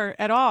her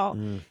at all.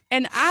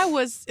 And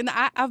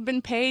I've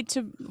been paid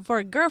for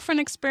a girlfriend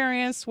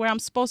experience where I'm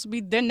supposed to be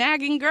the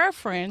nagging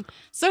girlfriend,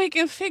 so he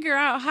can figure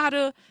out how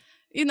to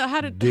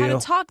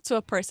talk to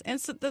a person.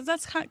 And so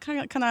that's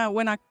kind of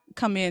when I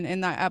come in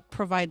and I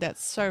provide that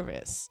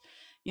service.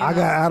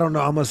 I don't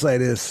know. I'm gonna say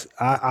this.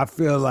 I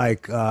feel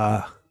like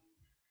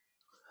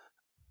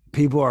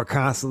people are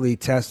constantly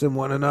testing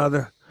one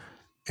another.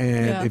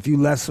 And if you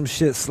let some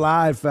shit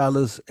slide,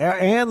 fellas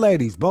and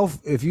ladies, both,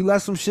 if you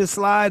let some shit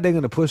slide, they're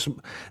going to push them.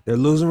 They're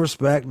losing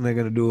respect, and they're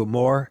going to do it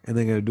more, and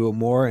they're going to do it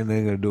more, and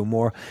they're going to do it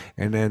more.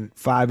 And then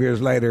 5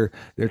 years later,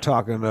 they're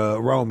talking to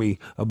Romi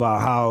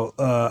about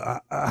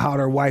how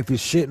their wife is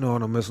shitting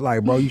on them. It's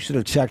like, bro, you should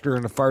have checked her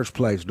in the first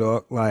place,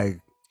 dog. Like,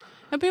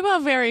 and people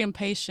are very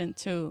impatient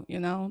too, you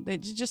know. They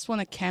just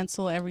want to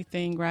cancel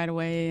everything right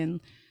away,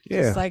 and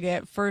just like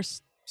at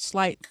first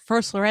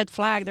red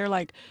flag, they're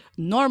like,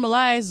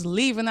 normalize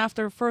leaving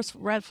after first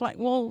red flag.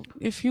 Well,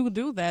 if you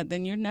do that,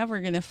 then you're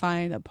never gonna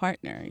find a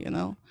partner, you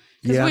know,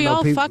 because we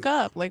all fuck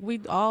up. Like, we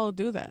all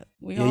do that.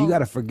 You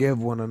gotta forgive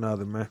one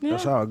another, man.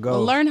 That's how it goes.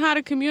 Well, learn how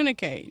to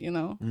communicate, you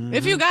know.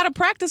 If you gotta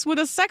practice with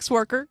a sex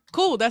worker,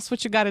 cool, that's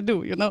what you gotta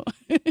do, you know.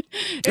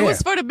 It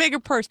was for the bigger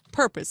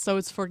purpose, so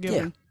it's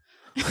forgiven.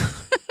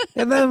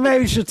 And then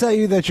maybe she'll tell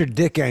you that your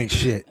dick ain't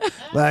shit.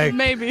 Like,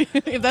 maybe,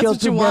 if that's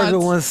what you want. Kill two birds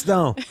with one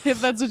stone.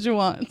 If that's what you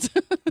want.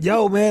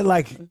 Yo, man,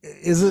 like,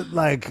 is it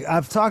like,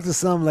 I've talked to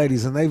some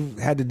ladies and they've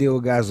had to deal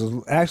with guys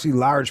with actually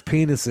large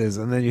penises,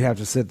 and then you have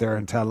to sit there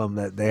and tell them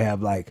that they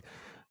have like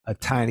a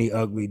tiny,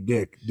 ugly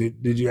dick.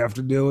 Did you have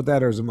to deal with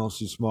that, or is it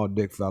mostly small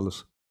dick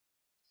fellas?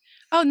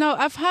 Oh no,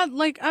 I've had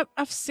like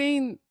I've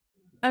seen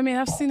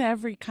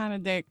every kind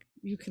of dick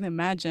you can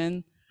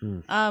imagine.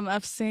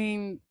 I've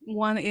seen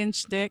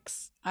 1-inch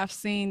dicks. I've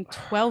seen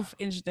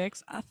 12-inch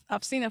dicks.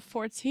 I've seen a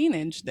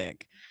 14-inch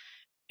dick.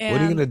 And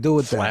what are you gonna do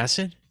with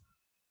flaccid?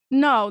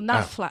 No,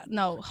 not flat.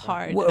 No,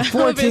 hard. What,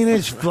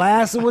 14-inch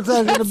flaccid? What's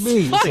that gonna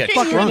be? It's a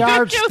fucking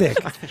yardstick,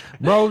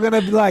 bro.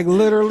 Gonna be like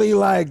literally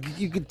like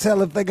you could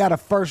tell if they got a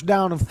first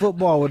down in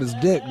football with his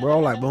dick, bro.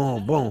 Like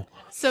boom, boom.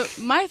 So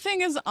my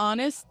thing is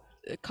honest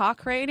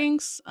cock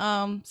ratings.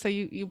 So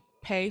you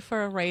pay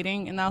for a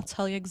rating, and I'll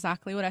tell you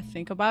exactly what I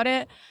think about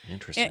it.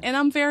 Interesting. And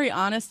I'm very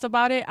honest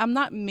about it. I'm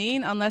not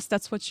mean unless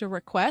that's what you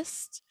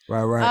request.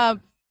 Right.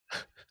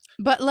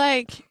 But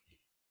like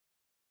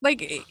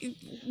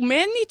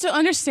men need to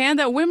understand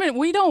that women,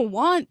 we don't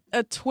want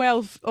a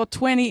 12 or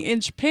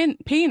 20-inch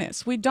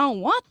penis. We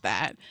don't want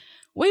that.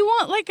 We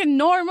want like a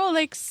normal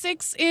like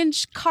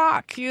 6-inch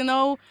cock, you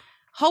know.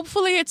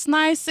 Hopefully it's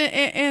nice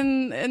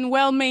and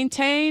well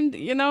maintained,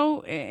 you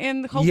know,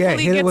 and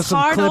hopefully it gets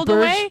hard all the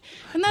way.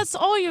 And that's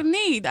all you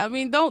need. I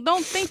mean,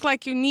 don't think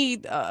like you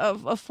need a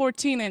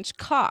 14-inch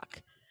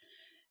cock.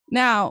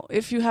 Now,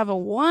 if you have a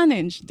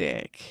 1-inch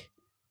dick,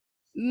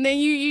 then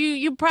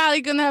you're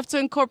probably gonna have to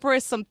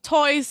incorporate some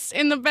toys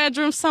in the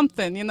bedroom,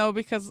 something,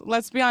 because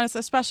let's be honest,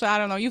 especially, I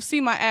don't know, you see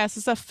my ass,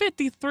 it's a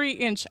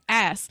 53-inch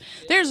ass.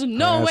 There's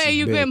no way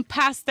you're getting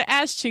past the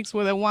ass cheeks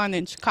with a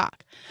 1-inch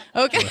cock.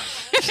 Okay.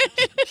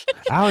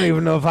 I don't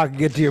even know if I could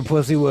get to your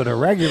pussy with a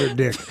regular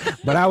dick,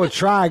 but I would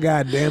try.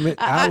 God damn it,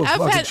 I would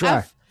fucking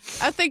try.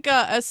 I think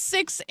a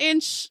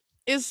 6-inch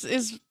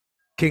is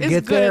Can is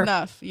get good there.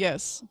 enough.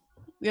 Yes.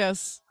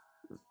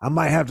 I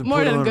might have to more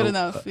put than on good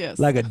enough. Yes,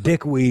 like a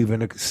dick weave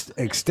and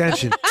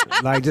extension,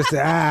 like just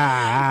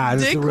to,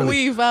 dick really...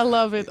 weave. I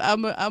love it.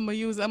 I'm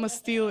a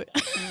steal it.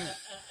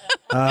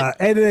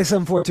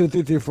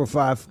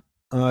 888-742-3345.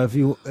 If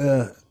you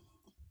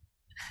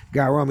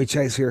got Romi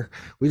Chase here,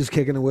 we just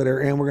kicking it with her,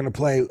 and we're gonna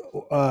play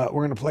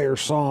her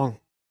song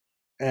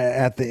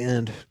at the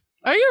end.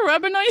 Are you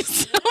rubbing on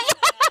yourself?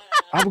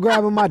 I'm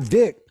grabbing my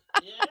dick.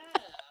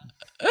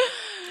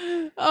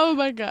 Oh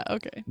my god.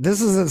 Okay.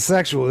 This isn't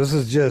sexual. This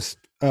is just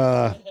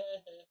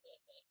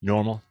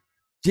normal.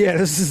 Yeah,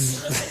 this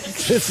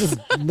is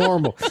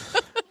normal.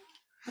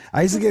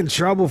 I used to get in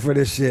trouble for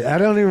this shit. I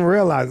don't even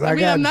realize. I mean,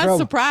 got I'm in not trouble.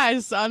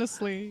 surprised,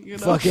 honestly.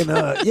 Fucking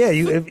yeah.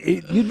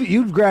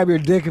 You'd grab your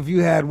dick if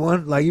you had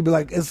one. Like you'd be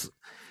like,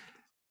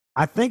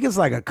 I think it's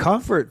like a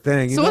comfort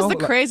thing. So what's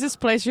the craziest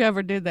place you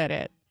ever did that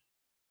at?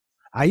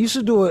 I used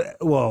to do it.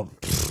 Well,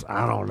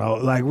 I don't know.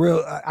 Like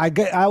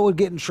I would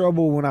get in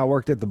trouble when I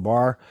worked at the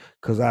bar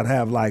because I'd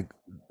have like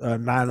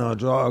 9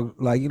 jog,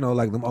 like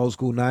like them old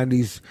school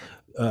 90s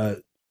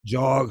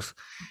jogs,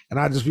 and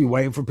I'd just be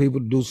waiting for people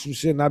to do some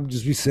shit, and I'd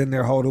just be sitting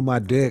there holding my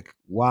dick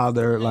while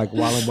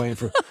I'm waiting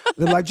for.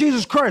 They're like,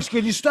 Jesus Christ,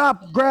 can you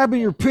stop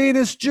grabbing your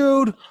penis,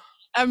 Jude?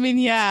 I mean,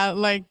 yeah,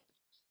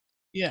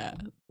 yeah.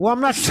 Well, I'm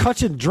not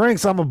touching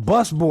drinks. I'm a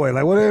bus boy.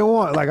 Like, what do they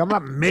want? Like, I'm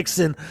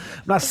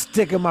not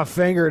sticking my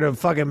finger to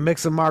fucking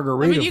mix a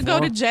margarita. I mean, you go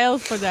to jail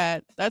for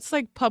that. That's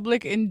like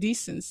public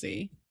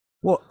indecency.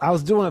 Well, I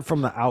was doing it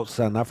from the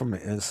outside, not from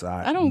the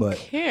inside. I don't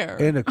care.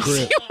 In the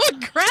crib. You were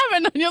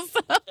grabbing on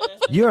yourself.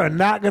 You're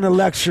not going to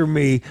lecture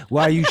me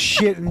while you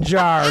shit in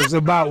jars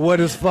about what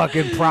is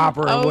fucking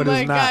proper and what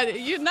is not. Oh, my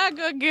God. You're not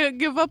going to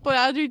give up on it.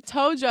 I already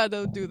told you I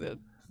don't do that.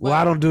 Well,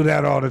 I don't do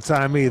that all the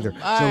time either.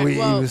 All so right,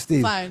 even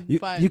Steve. Fine.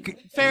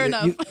 Fair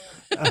enough.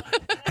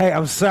 Hey,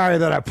 I'm sorry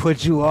that I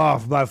put you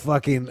off by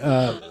fucking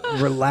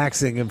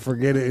relaxing and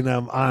forgetting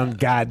I'm on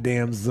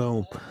goddamn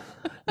Zoom.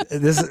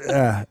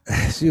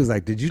 She was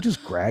like, "Did you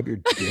just grab your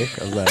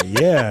dick?" I was like,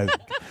 "Yeah."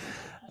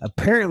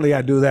 Apparently,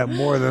 I do that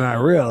more than I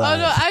realize.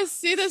 Oh no, I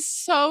see this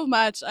so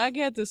much. I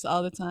get this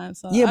all the time.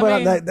 So yeah,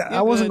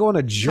 I wasn't going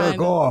to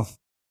jerk off.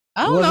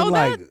 I don't know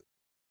that.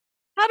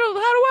 How do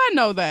I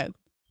know that?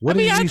 What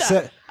have you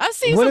said?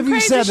 What have you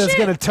said that's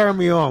going to turn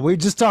me on? We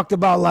just talked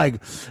about like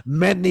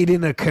men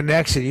needing a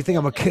connection. You think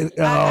I'm a kid?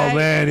 Oh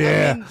man,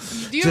 yeah. I mean,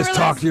 just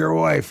talk to your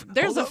wife.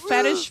 There's a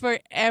fetish for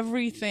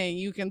everything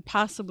you can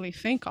possibly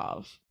think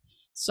of.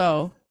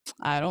 So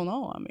I don't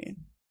know. I mean,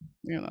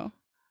 I don't know.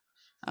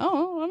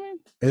 I mean,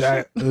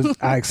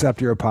 I accept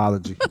your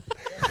apology.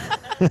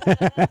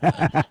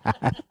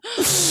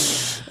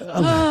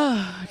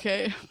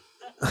 Okay.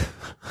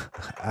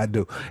 I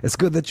do. It's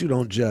good that you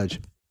don't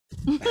judge.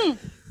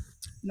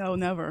 No,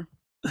 never.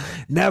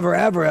 Never,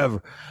 ever,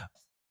 ever.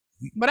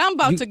 But I'm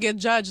about to get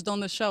judged on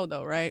the show,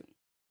 though, right?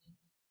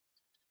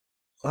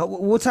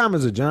 What time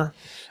is it, John?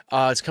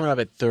 It's coming up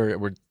at 3.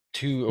 We're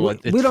 2.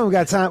 We don't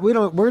got time.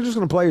 We're just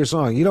gonna play your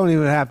song. You don't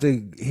even have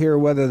to hear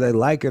whether they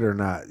like it or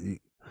not.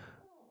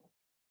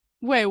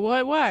 Wait,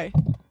 what? Why?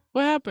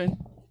 What happened?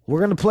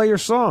 We're gonna play your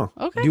song.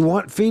 Okay. Do you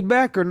want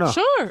feedback or not?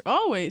 Sure,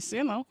 always.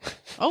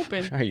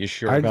 Open. Are you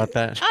sure about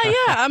that?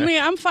 Yeah. I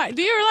mean, I'm fine.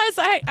 Do you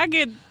realize I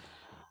get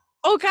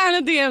all kind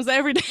of DMs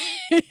every day?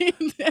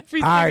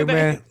 Every all right, day.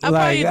 man.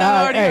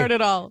 I already heard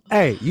it all.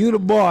 Hey, you the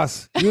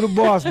boss. You the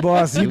boss,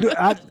 boss. You do.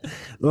 I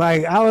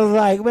was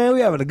like, man,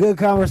 we having a good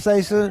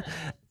conversation.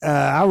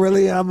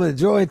 I'm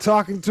enjoying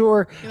talking to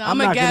her.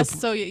 I'm a guest,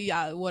 so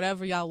yeah,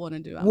 whatever y'all want to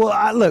do.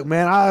 Look,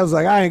 man, I was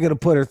like, I ain't gonna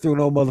put her through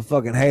no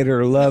motherfucking hate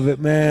her or love it,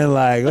 man.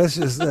 Like, let's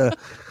just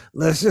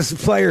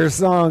play her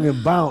song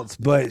and bounce.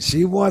 But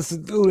she wants to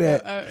do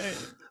that.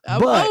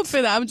 I'm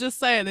open. I'm just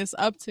saying, it's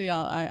up to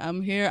y'all.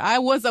 I'm here. I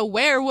was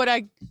aware what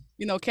I,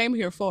 came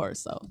here for.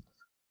 So,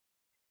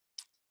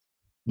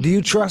 do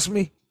you trust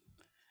me?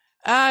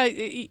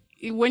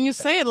 When you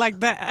say it like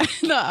that,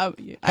 no.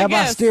 Have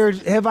I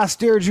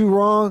steered you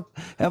wrong?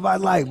 Have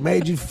I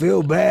made you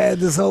feel bad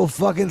this whole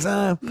fucking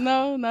time?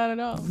 No, not at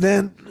all.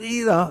 Then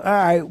all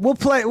right, we'll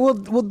play. We'll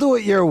do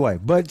it your way,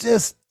 but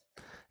just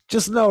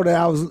know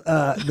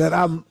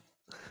that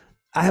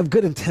I have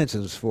good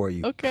intentions for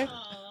you. Okay.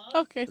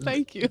 Okay,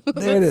 thank you.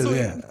 There it is.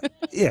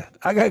 Yeah,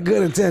 I got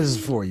good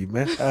intentions for you,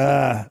 man.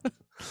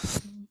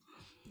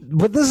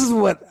 But this is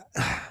what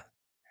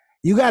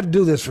you got to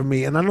do this for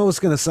me, and I know it's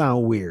gonna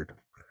sound weird,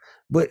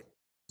 but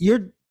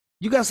you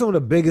got some of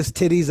the biggest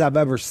titties I've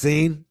ever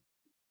seen,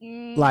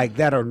 like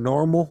that are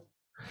normal.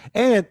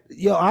 And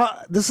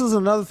this is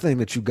another thing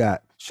that you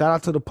got. Shout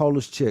out to the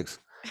Polish chicks;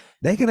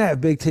 they can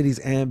have big titties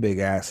and big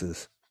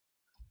asses.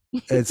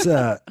 It's You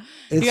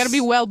got to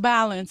be well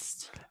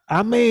balanced.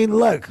 I mean,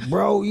 look,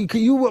 bro, you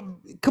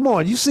come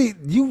on. You see,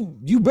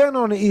 you been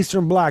on the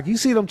Eastern Bloc. You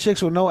see them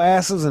chicks with no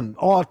asses and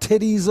all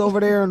titties over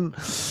there, and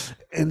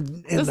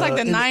it's like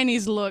the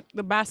 '90s look,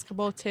 the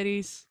basketball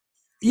titties.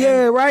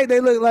 Yeah, right.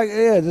 They look like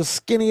just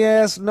skinny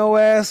ass, no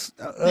ass,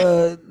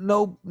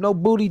 no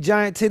booty,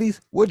 giant titties,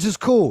 which is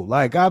cool.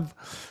 Like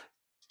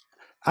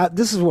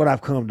this is what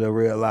I've come to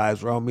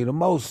realize, Romi. The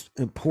most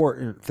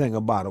important thing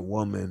about a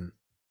woman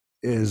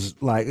is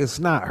like it's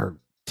not her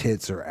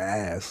tits or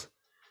ass.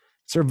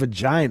 It's her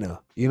vagina,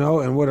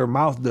 and what her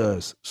mouth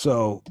does.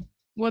 So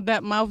what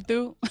that mouth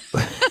do?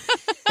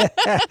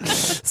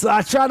 So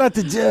I try not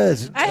to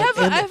judge. I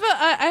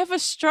have a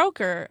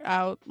stroker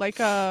out, like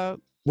a.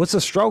 What's a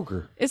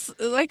stroker? It's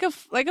like a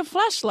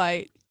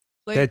flashlight,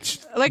 like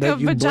that a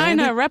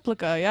vagina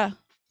replica. Yeah.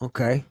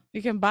 Okay.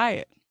 You can buy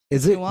it.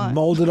 Is it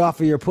molded off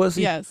of your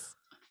pussy? Yes.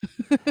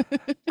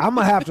 I'm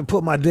gonna have to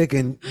put my dick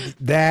in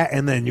that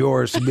and then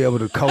yours to be able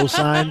to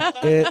co-sign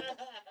it.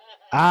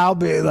 I'll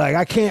be like,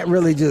 I can't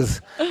really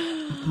just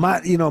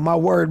my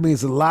word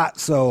means a lot,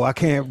 so I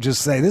can't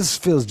just say this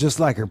feels just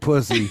like her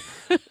pussy,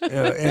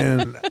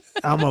 and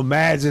I'm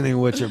imagining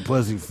what your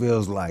pussy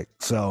feels like.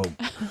 So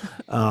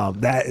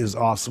that is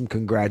awesome.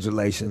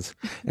 Congratulations.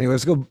 Anyway,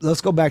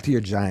 let's go back to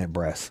your giant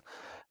breasts.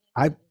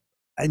 I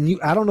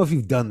don't know if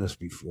you've done this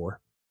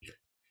before,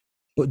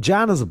 but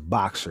John is a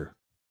boxer.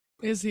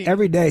 Is he?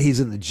 Every day he's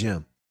in the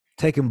gym,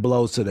 taking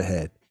blows to the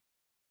head,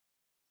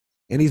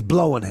 and he's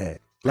blowing head.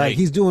 Like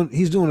he's doing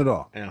it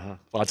all. Uh-huh.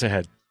 Lots of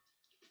head.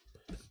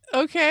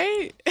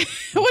 Okay.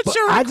 What's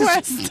your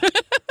request?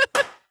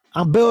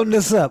 I'm building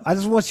this up. I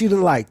just want you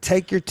to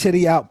take your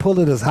titty out, pull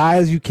it as high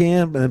as you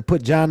can, and then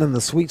put John in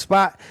the sweet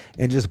spot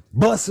and just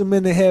bust him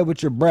in the head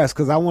with your breast,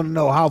 because I want to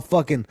know how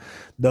fucking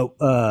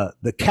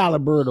the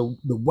caliber,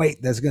 the weight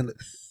that's gonna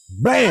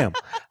bam.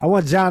 I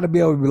want John to be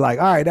able to be like,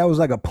 all right, that was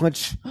like a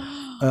punch,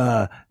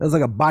 that was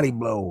like a body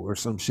blow or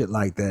some shit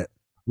like that.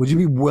 Would you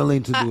be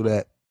willing to do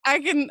that? I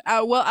can.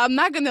 Well, I'm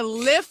not gonna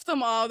lift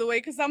them all the way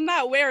because I'm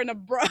not wearing a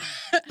bra.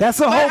 That's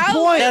the whole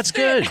point. That's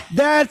good.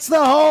 That's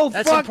the whole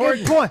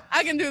fucking point.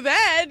 I can do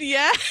that.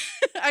 Yeah.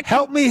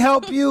 Help me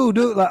help you,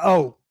 dude. Like,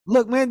 oh,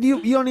 look, man,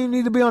 you don't even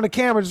need to be on the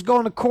camera. Just go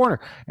in the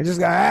corner and just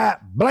go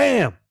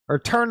blam, or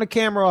turn the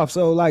camera off.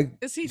 So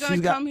is he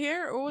gonna come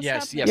here or what's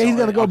happening? Yes, yeah, he's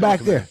gonna go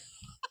back there.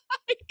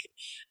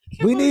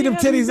 We need him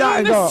titties out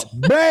and go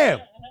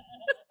bam.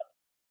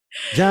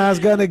 John's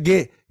gonna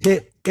get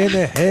hit in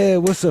the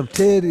head with some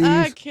titties.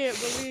 I can't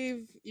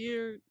believe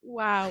you're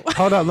wow.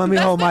 Hold up, let me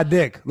hold my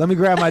dick. Let me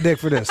grab my dick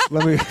for this.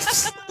 Let me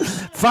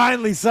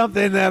finally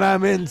something that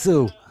I'm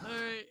into. All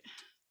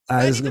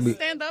right. This is gonna be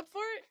stand up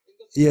for it.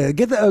 Yeah,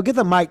 get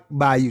the mic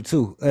by you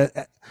too,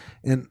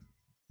 and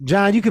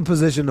John, you can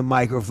position the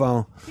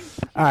microphone.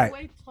 All right.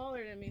 Way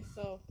taller than me,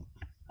 so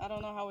I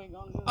don't know how we're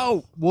gonna do this.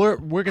 Oh,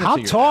 we're gonna. How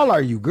tall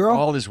are you, girl?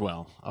 All is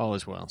well. All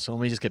is well. So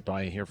let me just get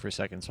by here for a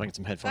second, so I get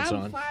some headphones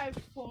on. I'm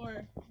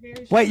 5'4".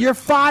 Wait, you're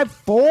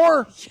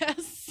 5'4"?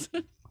 Yes.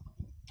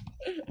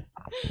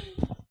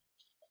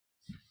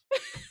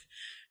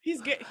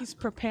 He's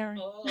preparing.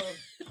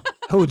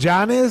 Who,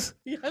 John is?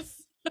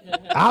 Yes.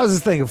 I was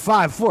just thinking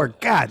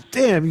 5'4". God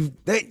damn,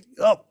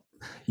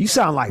 you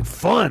sound like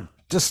fun.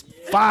 Just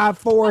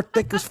 5'4",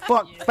 thick as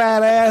fuck,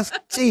 fat ass.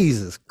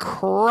 Jesus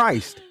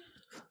Christ.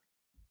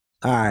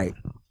 All right.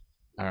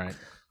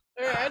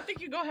 I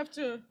think you're gonna have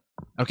to.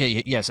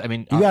 Okay. Yes. I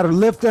mean, you got to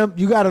lift them.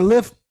 You got to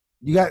lift.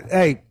 You got.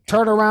 Hey,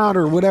 turn around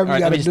or whatever you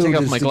got to do. Take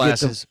off my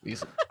glasses.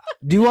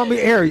 Do you want me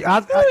here? You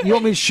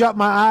want me to shut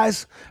my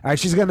eyes? All right.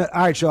 She's gonna.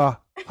 All right, y'all.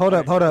 Hold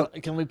up.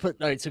 Can we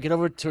put? All right. So get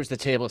over towards the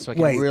table so I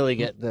can really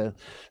get the.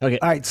 Okay.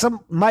 All right.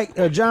 Some mic.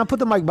 John, put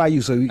the mic by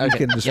you so you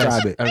can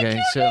describe it. Okay.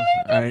 So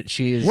all right.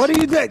 She is. What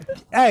do you think?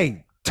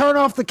 Hey, turn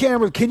off the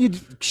camera. Can you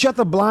shut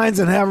the blinds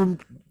and have them?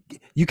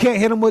 You can't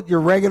hit them with your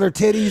regular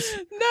titties?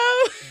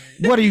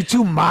 No. What, are you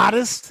too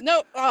modest?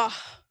 No. I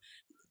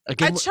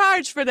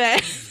charge for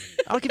that.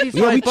 I'll give you $5.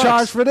 Yeah, we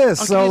charge for this.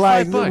 So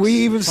like we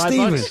even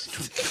Steven.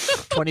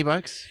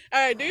 $20. All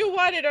right, do you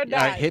want it or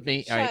not? All right, hit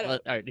me. All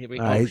right, here we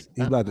go. All right,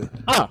 he's about to.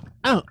 Oh.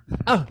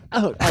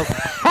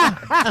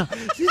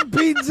 She's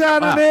beating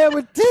John in the head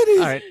with titties.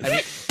 All right.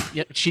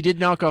 Yeah, she did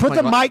knock off. Put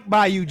the mic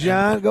by you,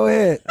 John. Go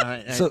ahead. All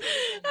right. So,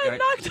 I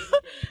knocked off.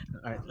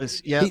 All right.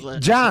 Let's.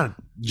 John.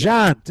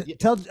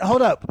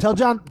 Hold up. Tell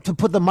John to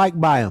put the mic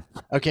by him.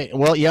 Okay.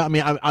 Well, yeah. I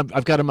mean,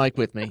 I've got a mic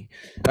with me.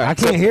 Right, I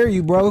can't hear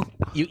you, bro.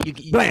 You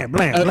blam.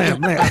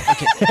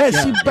 Okay.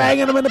 She's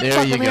banging him in the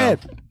fucking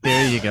head.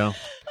 There you go.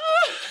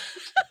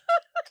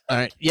 All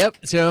right. Yep.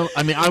 So,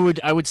 I mean, I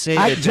would say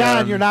that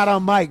John, you're not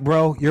on mic,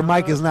 bro. Your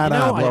mic is not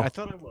on, bro. I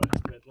thought I was,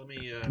 but let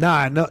me.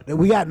 No,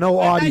 we got no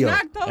audio.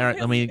 All right,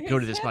 let me go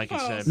to this mic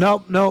instead.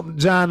 Nope,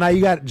 John. Now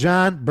you got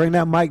John. Bring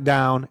that mic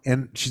down,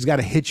 and she's got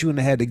to hit you in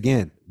the head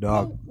again,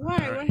 dog. Why?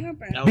 What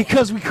happened?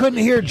 Because we couldn't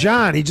hear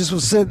John. He just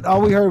was sitting.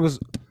 All we heard was.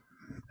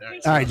 All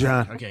right,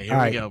 John. Okay,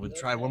 here we go. We'll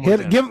try one more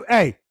time.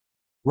 Hey,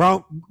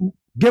 wrong.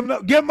 Give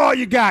him all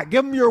you got.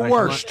 Give him your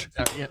worst.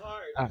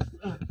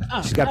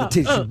 She's got the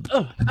tissue.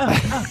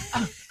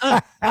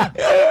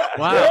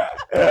 Wow.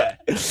 Okay.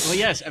 Well,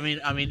 yes. I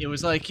mean, it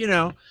was like,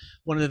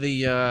 one of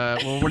the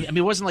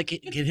it wasn't like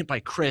getting hit by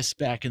Chris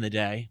back in the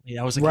day.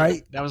 That was like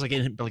Right. that was like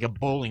getting hit by like a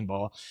bowling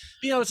ball.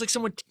 It's like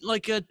someone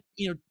like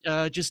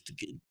just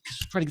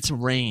trying to get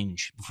some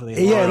range before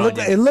they. Yeah,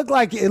 it looked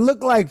like,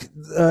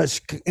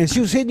 and she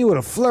was hitting you with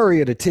a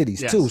flurry of the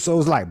titties too. So it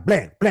was like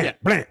blam, blam,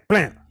 blam,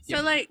 blam.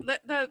 So like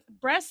the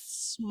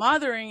breast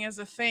smothering is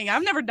a thing.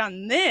 I've never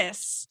done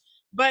this,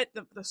 but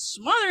the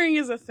smothering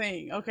is a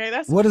thing. Okay,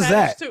 that's what is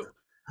that? Too.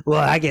 Well,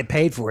 I get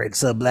paid for it,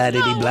 so blah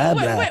diddy blah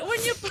blah. Wait,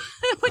 when you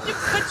put your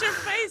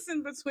face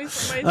in between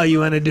somebody's. Oh, you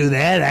want to do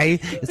that?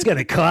 It's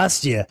gonna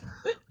cost you.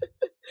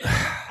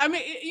 I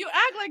mean, you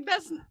act like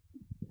that's.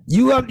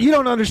 You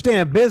don't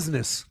understand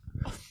business.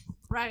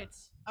 Right.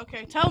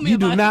 Okay, tell me. You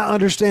do not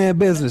understand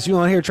business. You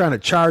on here trying to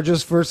charge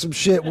us for some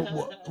shit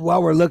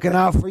while we're looking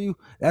out for you?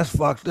 That's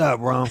fucked up,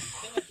 Rom.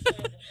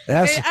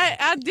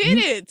 I did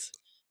it.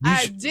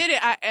 I did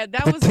it.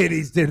 That was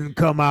titties didn't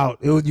come out.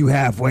 You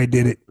halfway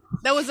did it.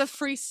 That was a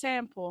free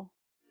sample.